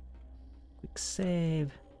 Quick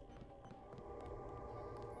save.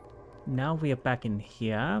 Now we are back in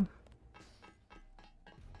here.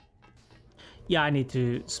 Yeah, I need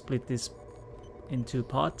to split this in two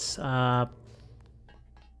parts. No,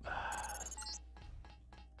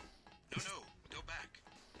 go back.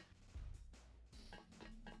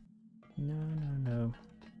 No.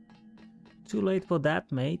 Too late for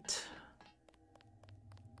that, mate.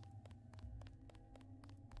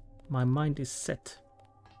 My mind is set.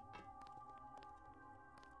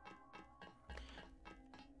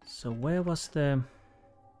 So where was the...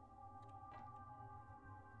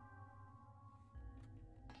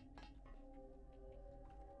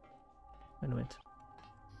 Wait a minute.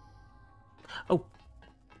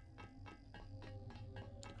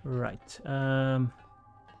 Right.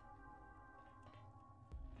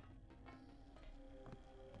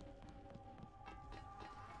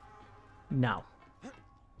 Now.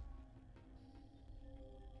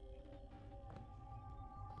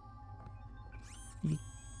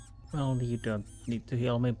 Well, you don't need to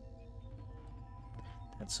heal me.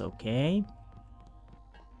 That's okay.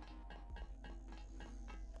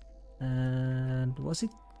 And was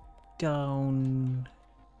it down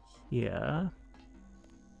here?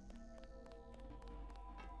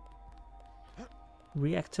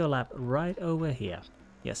 Reactor lab right over here.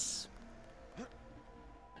 Yes.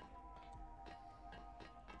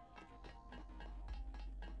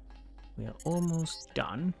 We are almost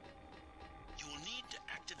done. You will need to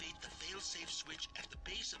activate the failsafe switch at the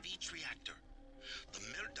base of each reactor. The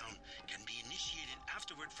meltdown can be initiated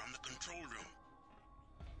afterward from the control room.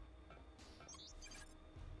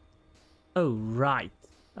 Oh, right.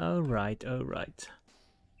 Oh, right. Oh, right.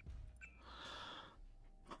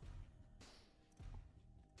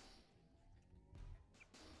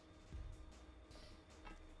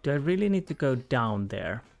 Do I really need to go down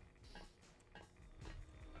there?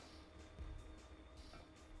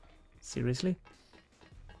 Seriously?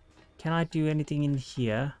 Can I do anything in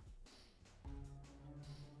here?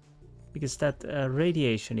 Because that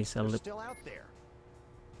radiation is a little... still out there.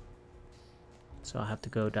 So I have to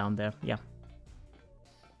go down there. Yeah.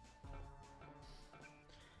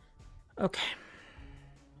 Okay.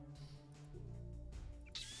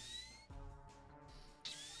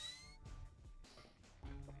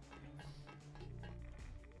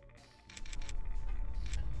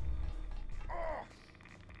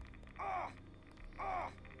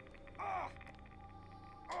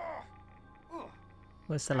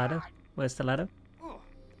 Where's the ladder? Where's the ladder?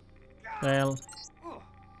 Well...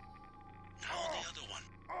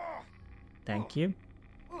 Thank you.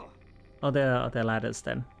 Oh, there are the ladders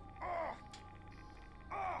then.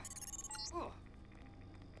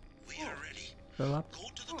 We are ready. Go up. Go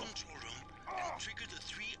to the control room and trigger the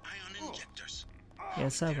 3 ion injectors.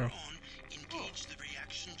 Yes, I will. Engage the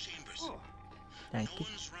reaction chambers. Thank you.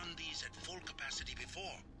 No one's run these at full capacity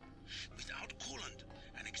before. Without coolant,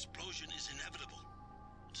 an explosion is inevitable.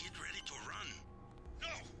 Get ready to run.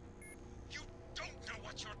 No! You don't know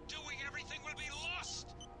what you're doing. Everything will be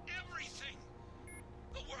lost. Everything.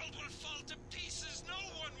 The world will fall to pieces. No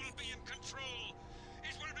one will be in control.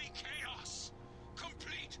 It will be chaos.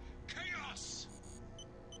 Complete chaos.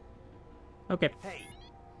 Okay. Hey,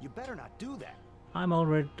 you better not do that. I'm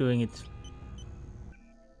already doing it.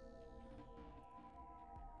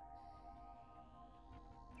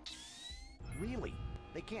 Really?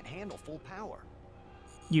 They can't handle full power.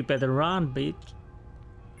 You better run, bitch.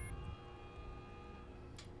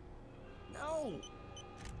 No!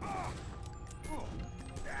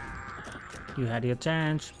 You had your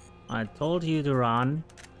chance. I told you to run.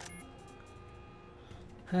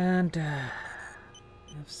 And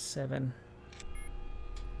F7.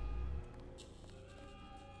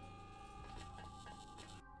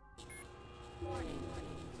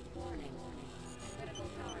 Warning. Critical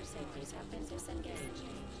power safeties have been disengaged.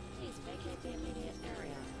 Please vacate the immediate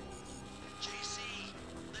area. JC,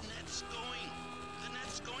 the net's going. The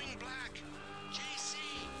net's going black. JC,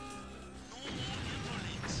 no more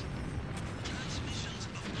infolinks. Transmissions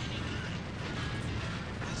of any kind.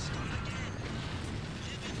 We'll start again.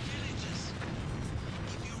 Live in villages.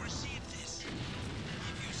 If you receive this,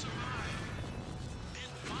 if you survive,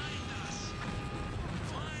 then find us.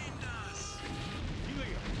 Find us.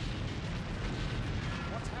 Helium!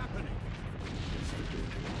 What's happening?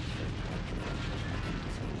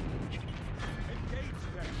 Engage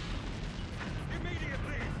them!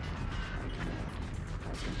 Immediately!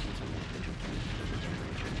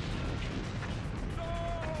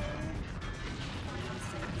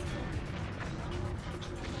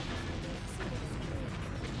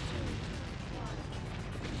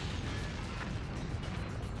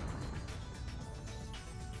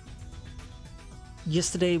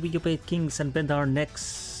 Yesterday we obeyed kings and bent our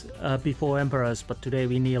necks before emperors, but today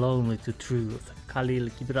we kneel only to truth. Khalil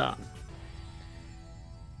Gibran.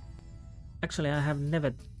 Actually, I have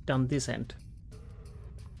never done this end.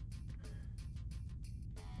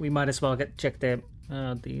 We might as well check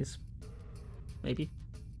these. Maybe.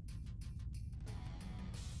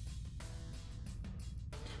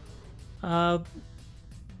 Oh,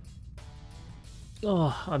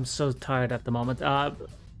 I'm so tired at the moment.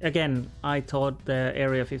 Again, I thought the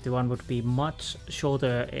Area 51 would be much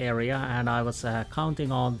shorter area, and I was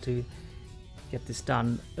counting on to get this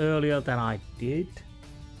done earlier than I did.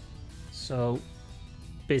 So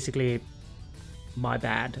basically, my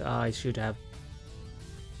bad. I should have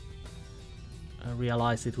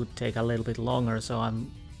realized it would take a little bit longer, so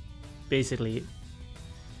I'm basically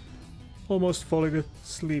almost falling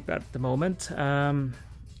asleep at the moment.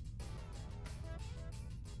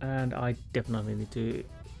 And I definitely need to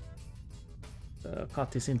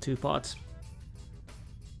cut this in 2 parts.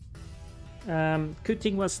 Good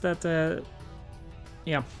thing was that,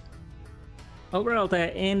 yeah, overall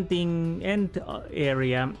the end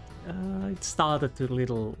area, it started to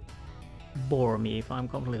little bore me, if I'm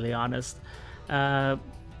completely honest.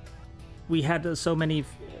 We had so many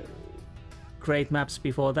great maps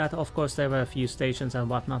before that. Of course, there were a few stations and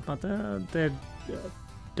whatnot, but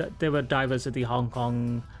there were diversity, Hong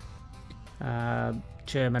Kong,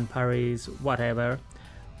 German, Paris, whatever,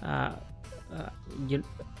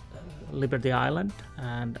 Liberty Island,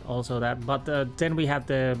 and also that. But then we had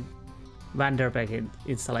the Vanderbeek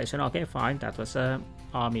installation. Okay, fine, that was a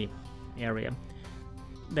army area.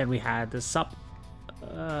 Then we had the sub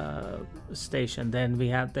station. Then we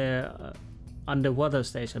had the underwater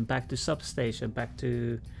station, back to substation, back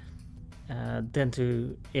to then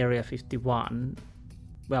to Area 51.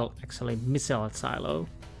 Well, actually, missile silo.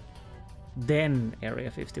 Then Area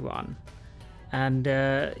 51, and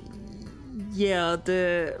yeah,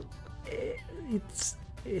 it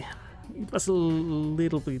was a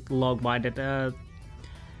little bit long-minded.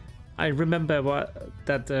 I remember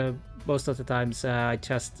that most of the times I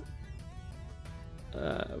just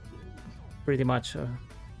pretty much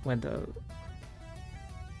went.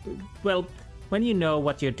 Well, when you know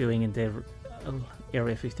what you're doing in the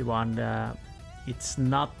Area 51, it's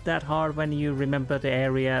not that hard when you remember the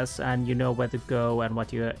areas and you know where to go and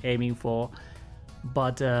what you're aiming for.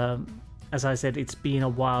 But as I said, it's been a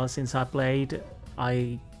while since I played.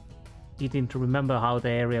 I didn't remember how the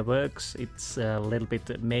area works. It's a little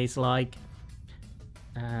bit maze-like,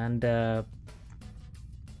 and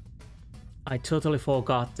I totally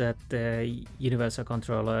forgot that the universal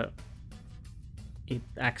controller, it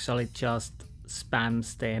actually just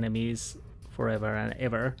spams the enemies forever and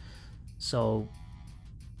ever. So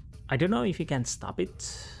I don't know if you can stop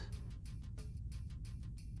it,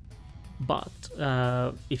 but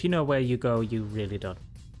if you know where you go, you really don't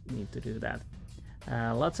need to do that.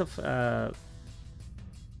 Lots of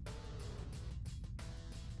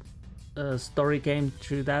story came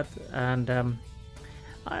through that, and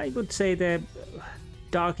I would say the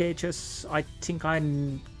Dark Ages, I think I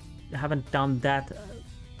haven't done that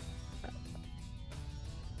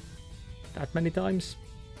many times.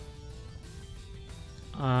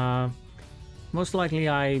 Most likely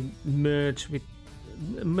I merge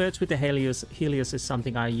with the Helios. Helios is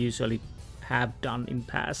something I usually have done in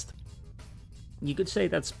past. You could say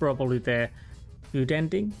that's probably the good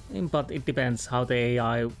ending, but it depends how the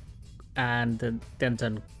AI and the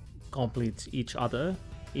Denton complete each other.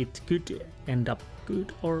 It could end up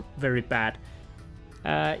good or very bad.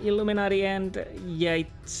 Illuminati and yeah,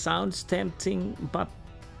 it sounds tempting, but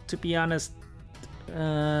to be honest,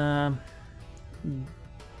 the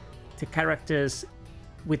characters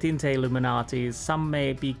within the Illuminati, some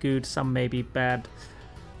may be good, some may be bad,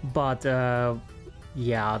 but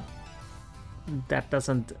yeah, that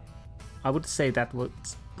doesn't, I would say that would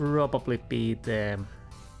probably be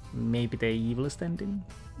maybe the evilest ending,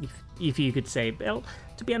 if you could say. Well,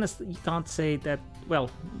 to be honest, you can't say that. Well,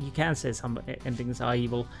 you can say some endings are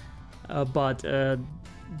evil, but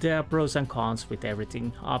there are pros and cons with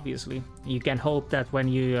everything. Obviously, you can hope that when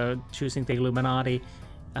you are choosing the Illuminati,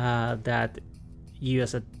 that you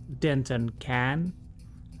as a Denton can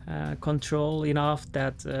control enough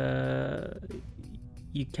that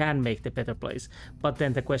you can make the better place. But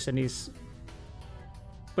then the question is,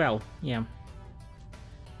 well, yeah,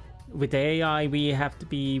 with the AI we have to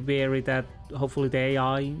be wary that hopefully the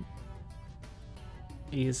AI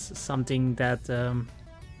is something that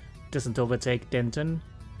doesn't overtake Denton,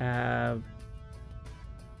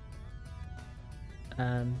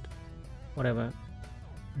 and whatever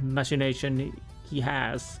machination he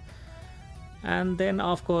has. And then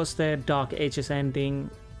of course the Dark Ages ending,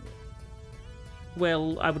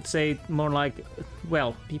 well, I would say more like,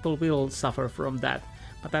 well, people will suffer from that,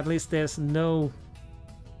 but at least there's no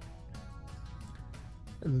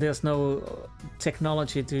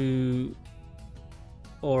technology to,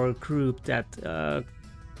 or group that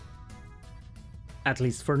at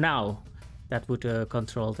least for now, that would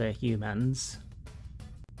control the humans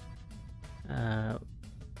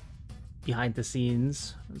behind the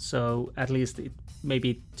scenes. So at least it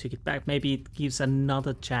maybe took it back. Maybe it gives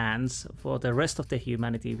another chance for the rest of the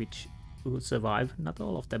humanity which will survive. Not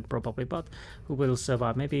all of them probably, but who will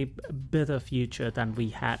survive. Maybe a better future than we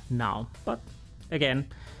had now. But again,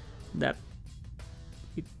 that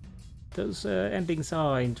those endings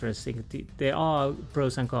are interesting. There are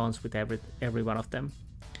pros and cons with every one of them.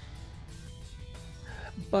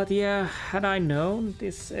 But yeah, had I known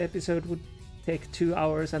this episode would take 2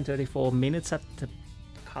 hours and 34 minutes at the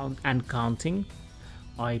count and counting,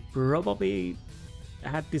 I probably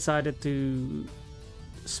had decided to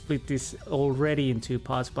split this already in 2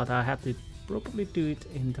 parts, but I have to probably do it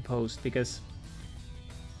in the post because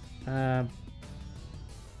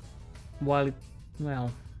while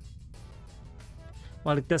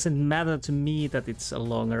it doesn't matter to me that it's a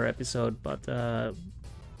longer episode, but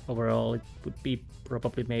overall it would be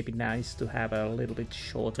probably maybe nice to have a little bit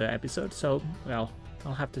shorter episode. So well,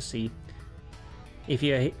 I'll have to see. If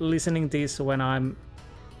you're listening this when I'm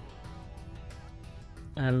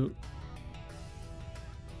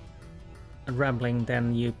rambling,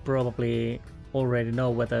 then you probably already know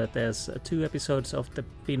whether there's 2 episodes of the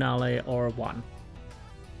finale or 1.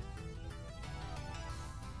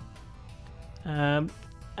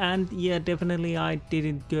 And yeah, definitely I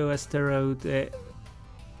didn't go as thorough the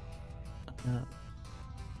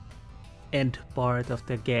end part of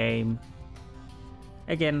the game.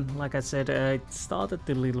 Again, like I said, it started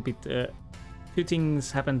a little bit. 2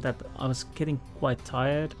 things happened that I was getting quite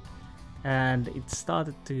tired, and it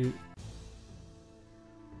started to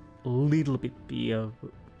a little bit be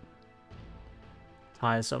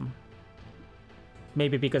tiresome.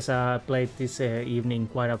 Maybe because I played this evening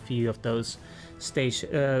quite a few of those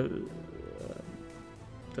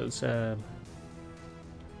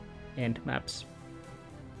end maps.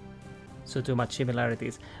 So too much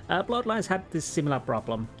similarities. Bloodlines had this similar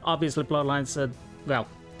problem. Obviously, Bloodlines, well,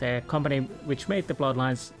 the company which made the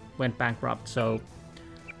Bloodlines went bankrupt, so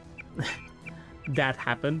that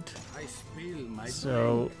happened.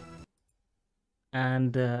 So,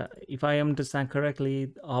 and if I understand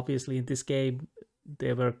correctly, obviously in this game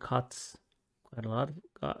there were cuts, quite a lot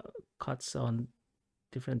of cuts on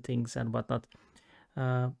different things and whatnot.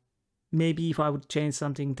 Maybe if I would change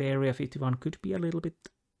something, the Area 51 could be a little bit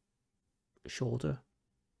shorter.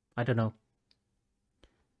 I don't know.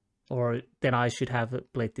 Or then I should have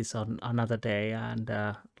played this on another day and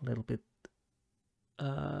a little bit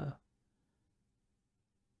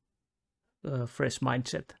fresh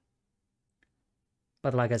mindset.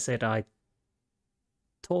 But like I said, I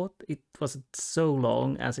thought it wasn't so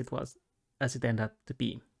long as it ended up to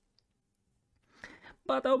be.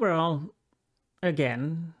 But overall,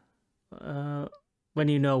 again, when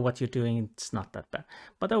you know what you're doing, it's not that bad.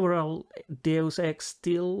 But overall, Deus Ex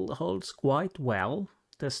still holds quite well.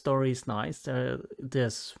 The story is nice.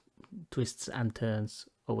 There's twists and turns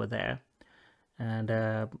over there. And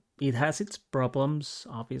it has its problems,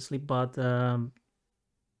 obviously, but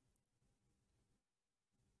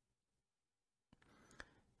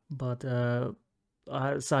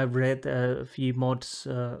as I've read a few mods,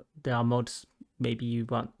 there are mods maybe you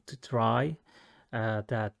want to try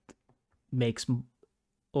that makes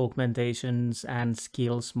augmentations and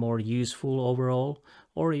skills more useful overall,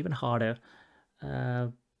 or even harder.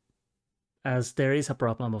 As there is a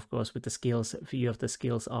problem, of course, with the skills. A few of the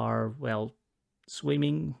skills are, well,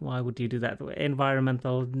 swimming. Why would you do that?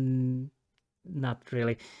 Environmental, not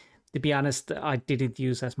really. To be honest, I didn't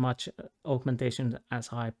use as much augmentation as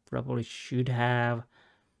I probably should have.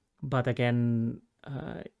 But again,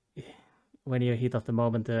 when you're hit of the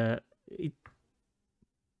moment, it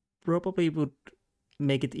probably would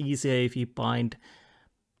make it easier if you bind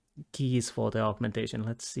keys for the augmentation.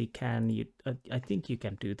 Let's see, can you? I think you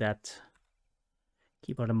can do that.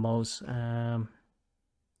 Keyboard and mouse. Yeah,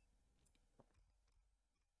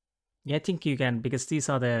 I think you can, because these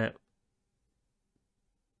are the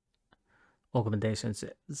augmentations,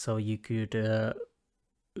 so you could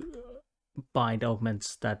bind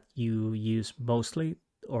augments that you use mostly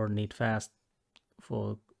or need fast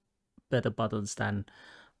for better buttons than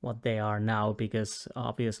what they are now, because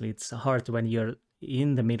obviously it's hard when you're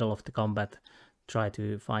in the middle of the combat try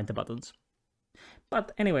to find the buttons.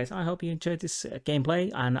 But anyways, I hope you enjoyed this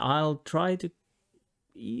gameplay, and I'll try to,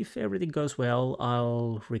 if everything goes well,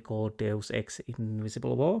 I'll record Deus Ex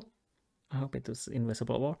Invisible War. I hope it was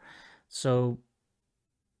Invisible War. So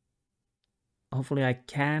hopefully I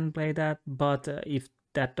can play that, but if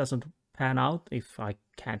that doesn't pan out, if I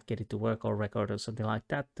can't get it to work or record or something like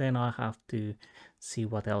that, then I have to see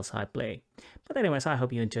what else I play. But anyways, I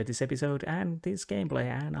hope you enjoyed this episode and this gameplay,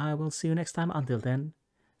 and I will see you next time. Until then,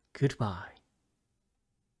 goodbye.